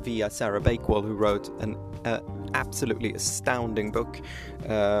 especially via Sarah Bakewell, who wrote an absolutely astounding book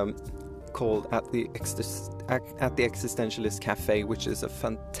called At the Existentialist Cafe, which is a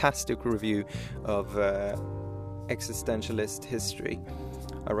fantastic review of existentialist history.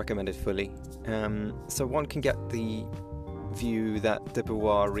 I recommend it fully. So one can get the view that de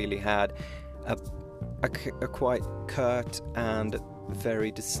Beauvoir really had a quite curt and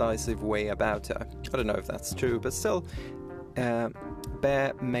very decisive way about her. I don't know if that's true, but still,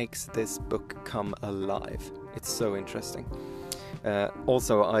 Bear makes this book come alive. It's so interesting.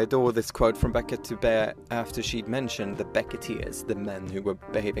 Also, I adore this quote from Beckett to Bear after she'd mentioned the Becketteers, the men who were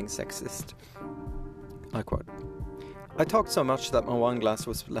behaving sexist. I quote, "I talked so much that my wine glass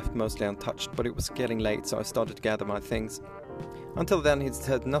was left mostly untouched, but it was getting late, so I started to gather my things. Until then, he'd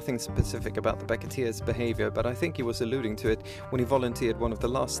said nothing specific about the Becketteers' behavior, but I think he was alluding to it when he volunteered one of the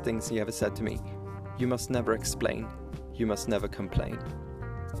last things he ever said to me. You must never explain. You must never complain.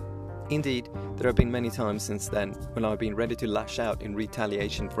 Indeed, there have been many times since then when I've been ready to lash out in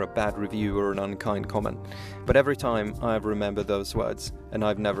retaliation for a bad review or an unkind comment, but every time I have remembered those words, and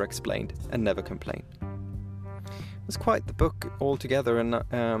I've never explained and never complained." It's quite the book altogether, and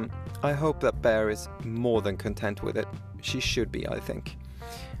I hope that Bear is more than content with it. She should be, I think.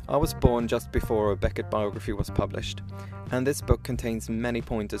 I was born just before a Beckett biography was published, and this book contains many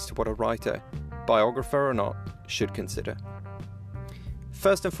pointers to what a writer, biographer or not, should consider.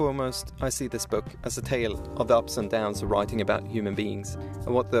 First and foremost, I see this book as a tale of the ups and downs of writing about human beings,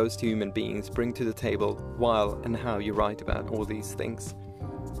 and what those human beings bring to the table while and how you write about all these things.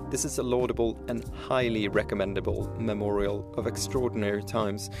 This is a laudable and highly recommendable memorial of extraordinary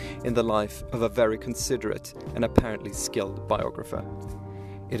times in the life of a very considerate and apparently skilled biographer.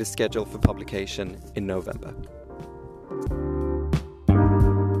 It is scheduled for publication in November.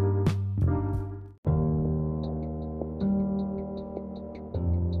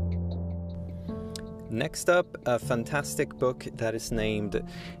 Next up, a fantastic book that is named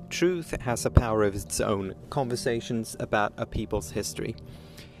Truth Has a Power of Its Own, Conversations About a People's History.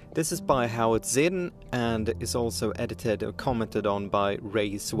 This is by Howard Zinn and is also edited or commented on by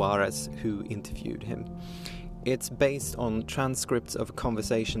Ray Suarez, who interviewed him. It's based on transcripts of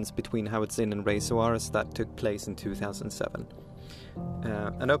conversations between Howard Zinn and Ray Suarez that took place in 2007.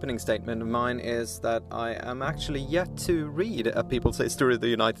 An opening statement of mine is that I am actually yet to read A People's History of the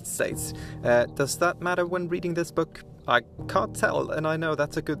United States. Does that matter when reading this book? I can't tell, and I know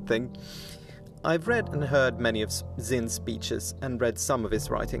that's a good thing. I've read and heard many of Zinn's speeches and read some of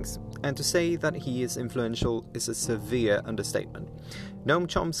his writings. and to say that he is influential is a severe understatement. Noam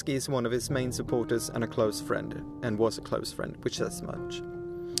Chomsky is one of his main supporters and a close friend, and was a close friend, which says much.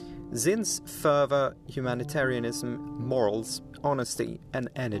 Zinn's fervor, humanitarianism, morals, honesty, and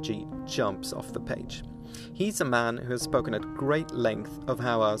energy jumps off the page. He's a man who has spoken at great length of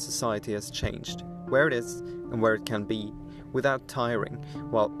how our society has changed, where it is and where it can be, without tiring,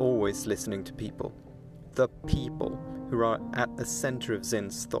 while always listening to people. The people who are at the center of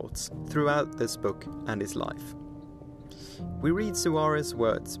Zinn's thoughts throughout this book and his life. We read Suarez's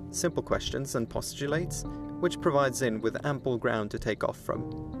words, simple questions and postulates, which provide Zinn with ample ground to take off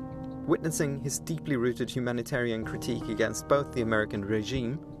from. Witnessing his deeply rooted humanitarian critique against both the American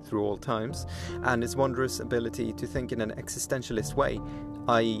regime, through all times, and his wondrous ability to think in an existentialist way,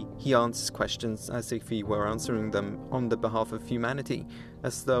 i.e. he answers questions as if he were answering them on the behalf of humanity,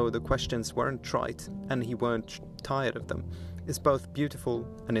 as though the questions weren't trite and he weren't tired of them, is both beautiful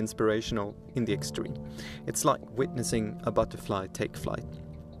and inspirational in the extreme. It's like witnessing a butterfly take flight.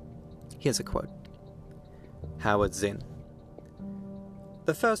 Here's a quote. Howard Zinn.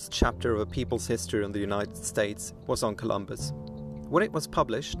 The first chapter of A People's History in the United States was on Columbus. When it was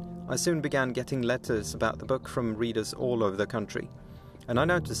published, I soon began getting letters about the book from readers all over the country, and I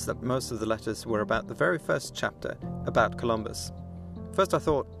noticed that most of the letters were about the very first chapter, about Columbus. First I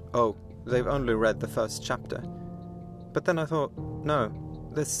thought, oh, they've only read the first chapter. But then I thought, no,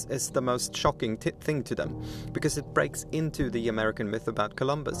 this is the most shocking thing to them, because it breaks into the American myth about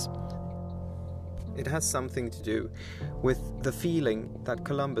Columbus. It has something to do with the feeling that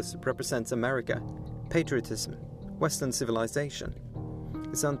Columbus represents America, patriotism, Western civilization.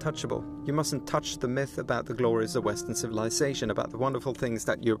 It's untouchable. You mustn't touch the myth about the glories of Western civilization, about the wonderful things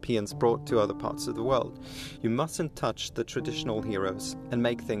that Europeans brought to other parts of the world. You mustn't touch the traditional heroes and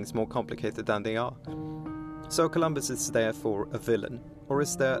make things more complicated than they are. So Columbus is therefore a villain, or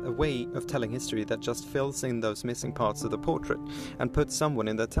is there a way of telling history that just fills in those missing parts of the portrait and puts someone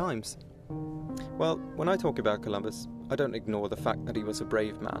in their times? Well, when I talk about Columbus, I don't ignore the fact that he was a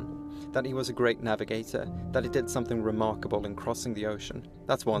brave man, that he was a great navigator, that he did something remarkable in crossing the ocean.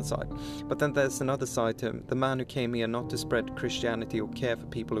 That's one side. But then there's another side to him, the man who came here not to spread Christianity or care for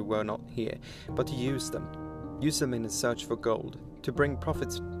people who were not here, but to use them in his search for gold, to bring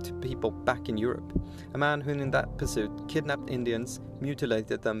profits to people back in Europe. A man who in that pursuit kidnapped Indians,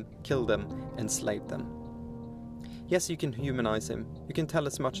 mutilated them, killed them, enslaved them. Yes, you can humanize him. You can tell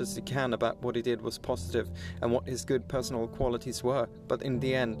as much as you can about what he did was positive and what his good personal qualities were, but in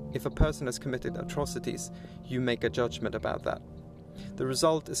the end, if a person has committed atrocities, you make a judgment about that. The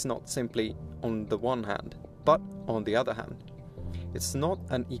result is not simply on the one hand, but on the other hand. It's not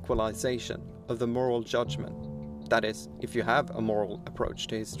an equalization of the moral judgment. That is, if you have a moral approach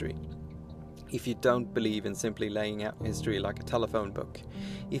to history. If you don't believe in simply laying out history like a telephone book,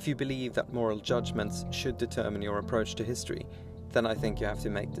 if you believe that moral judgments should determine your approach to history, then I think you have to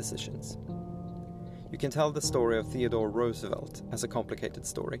make decisions. You can tell the story of Theodore Roosevelt as a complicated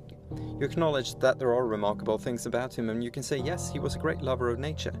story. You acknowledge that there are remarkable things about him, and you can say, yes, he was a great lover of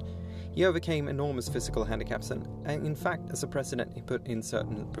nature. He overcame enormous physical handicaps, and in fact, as a president, he put in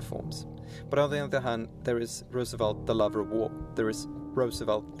certain reforms. But on the other hand, there is Roosevelt, the lover of war. There is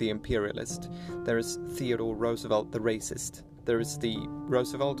Roosevelt, the imperialist. There is Theodore Roosevelt, the racist. There is the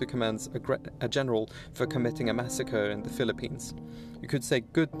Roosevelt who commands a general for committing a massacre in the Philippines. You could say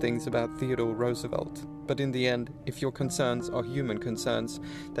good things about Theodore Roosevelt, but in the end, if your concerns are human concerns,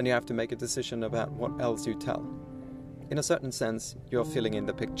 then you have to make a decision about what else you tell. In a certain sense, you are filling in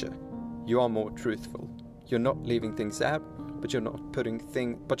the picture. You are more truthful. You're not leaving things out, but you're putting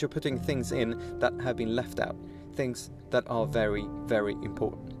things in that have been left out, things that are very, very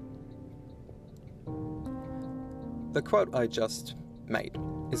important. The quote I just made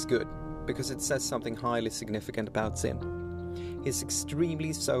is good because it says something highly significant about Zinn. His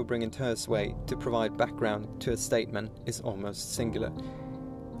extremely sobering and terse way to provide background to a statement is almost singular.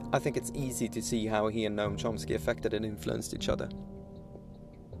 I think it's easy to see how he and Noam Chomsky affected and influenced each other.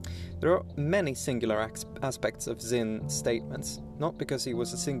 There are many singular aspects of Zinn's statements, not because he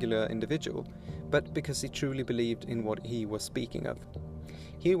was a singular individual, but because he truly believed in what he was speaking of.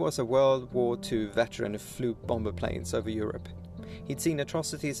 He was a World War II veteran who flew bomber planes over Europe. He'd seen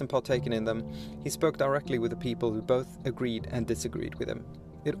atrocities and partaken in them. He spoke directly with the people who both agreed and disagreed with him.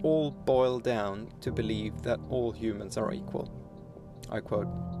 It all boiled down to believe that all humans are equal. I quote,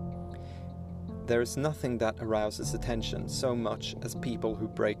 "There is nothing that arouses attention so much as people who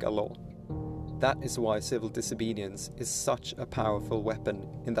break a law. That is why civil disobedience is such a powerful weapon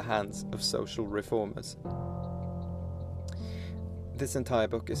in the hands of social reformers." This entire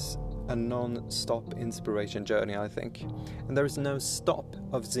book is a non-stop inspiration journey, I think. And there is no stop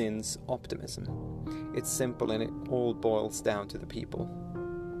of Zin's optimism. It's simple and it all boils down to the people.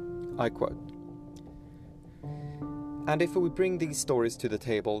 I quote, "And if we bring these stories to the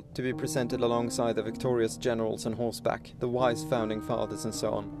table, to be presented alongside the victorious generals on horseback, the wise founding fathers and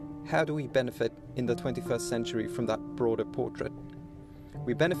so on, how do we benefit in the 21st century from that broader portrait?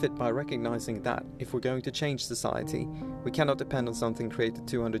 We benefit by recognizing that, if we're going to change society, we cannot depend on something created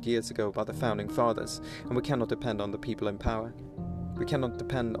 200 years ago by the founding fathers, and we cannot depend on the people in power. We cannot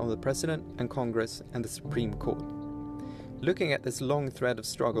depend on the President and Congress and the Supreme Court. Looking at this long thread of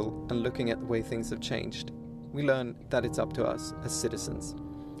struggle and looking at the way things have changed, we learn that it's up to us as citizens.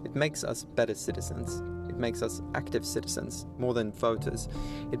 It makes us better citizens. It makes us active citizens, more than voters.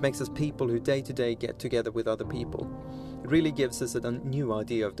 It makes us people who day to day get together with other people. It really gives us a new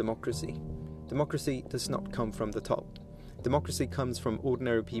idea of democracy. Democracy does not come from the top. Democracy comes from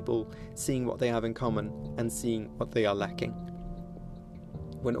ordinary people seeing what they have in common and seeing what they are lacking.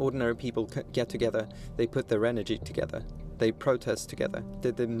 When ordinary people get together, they put their energy together. They protest together,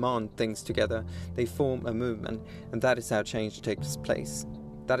 they demand things together, they form a movement, and that is how change takes place.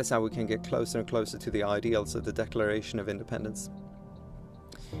 That is how we can get closer and closer to the ideals of the Declaration of Independence."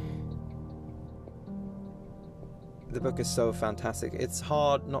 The book is so fantastic. It's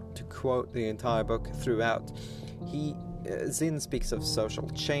hard not to quote the entire book throughout. Zinn speaks of social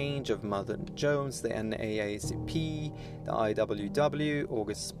change, of Mother Jones, the NAACP, the IWW,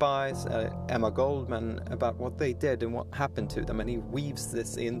 August Spies, Emma Goldman, about what they did and what happened to them, and he weaves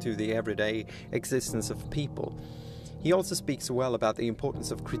this into the everyday existence of people. He also speaks well about the importance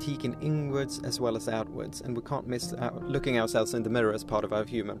of critiquing inwards as well as outwards, and we can't miss looking ourselves in the mirror as part of our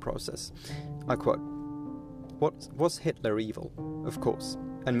human process. I quote, "Was Hitler evil? Of course,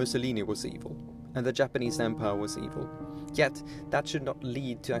 and Mussolini was evil, and the Japanese Empire was evil. Yet, that should not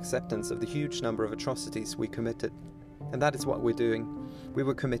lead to acceptance of the huge number of atrocities we committed. And that is what we're doing. We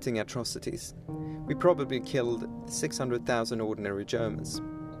were committing atrocities. We probably killed 600,000 ordinary Germans.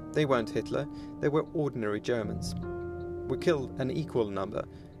 They weren't Hitler, they were ordinary Germans. We killed an equal number,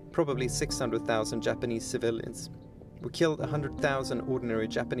 probably 600,000 Japanese civilians. We killed 100,000 ordinary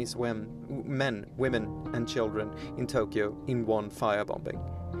Japanese men, women and children in Tokyo in one firebombing.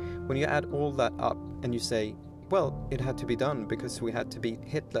 When you add all that up and you say, well, it had to be done because we had to beat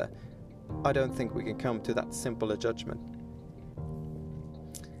Hitler, I don't think we can come to that simple a judgment.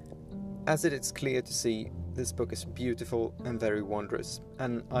 As it is clear to see, this book is beautiful and very wondrous,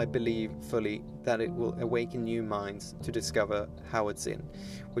 and I believe fully that it will awaken new minds to discover how it's in,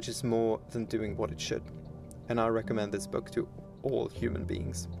 which is more than doing what it should. And I recommend this book to all human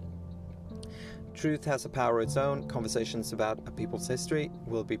beings. Truth Has a Power of Its Own, Conversations About a People's History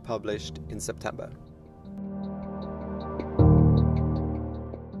will be published in September.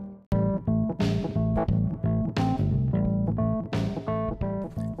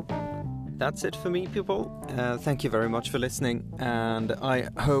 That's it for me, people. Thank you very much for listening, and I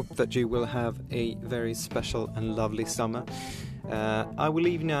hope that you will have a very special and lovely summer. I will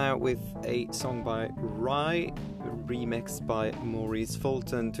leave now with a song by Rye, remixed by Maurice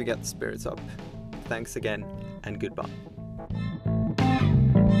Fulton to get the spirits up. Thanks again, and goodbye.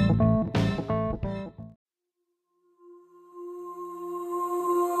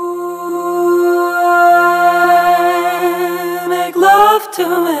 Make love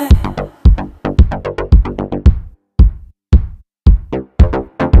to me.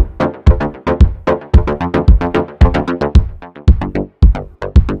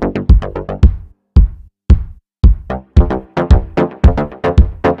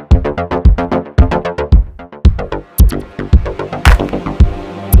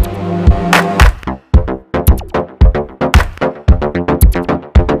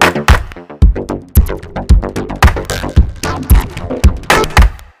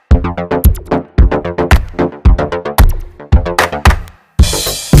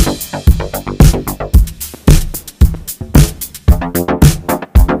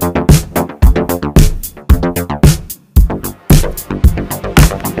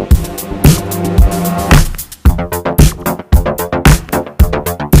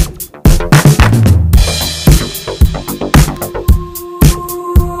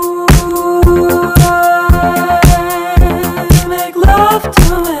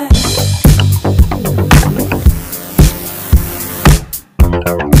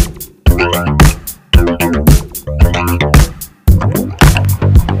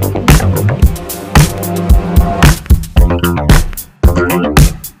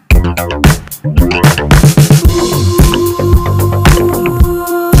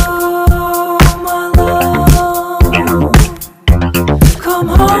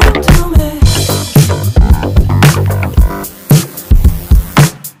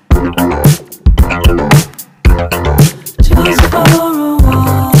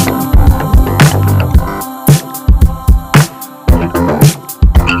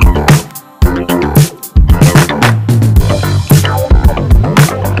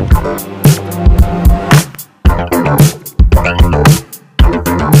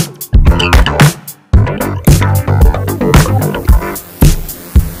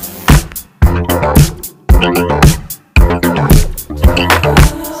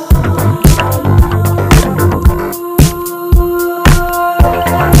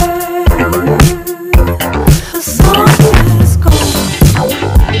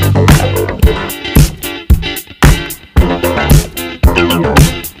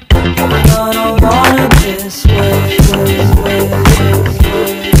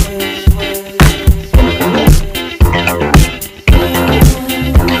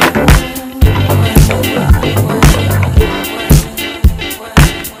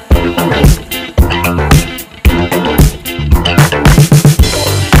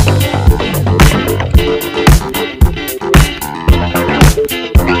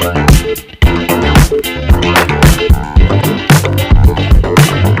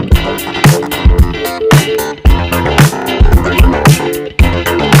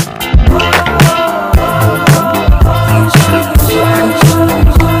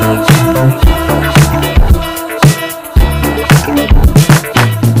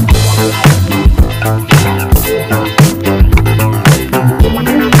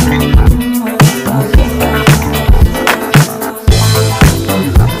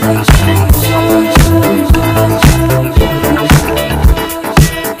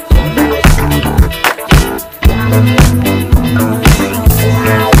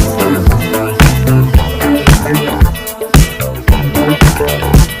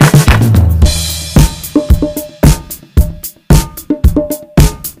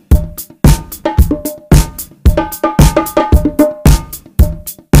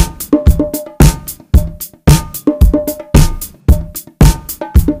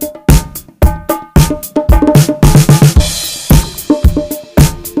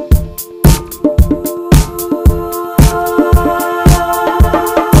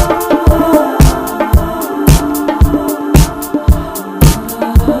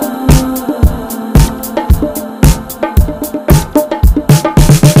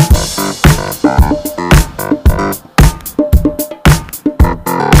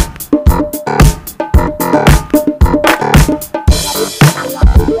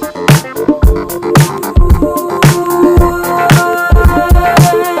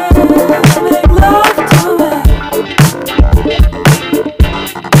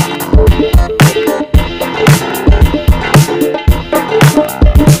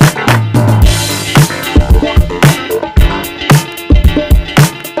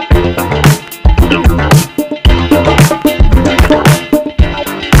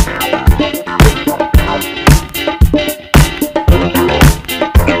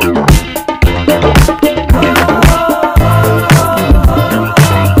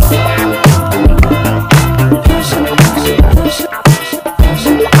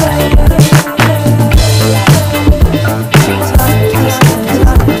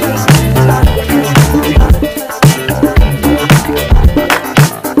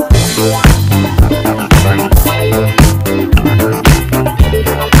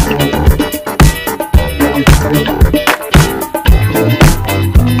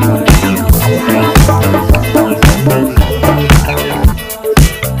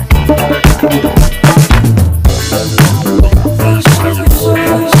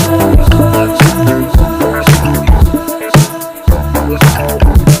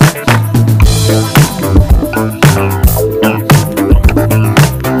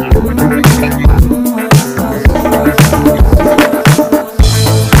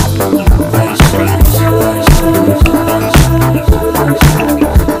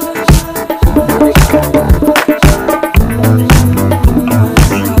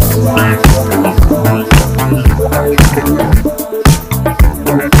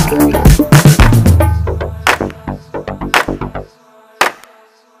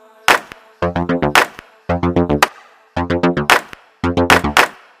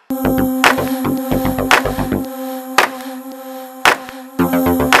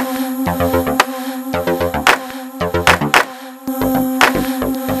 it.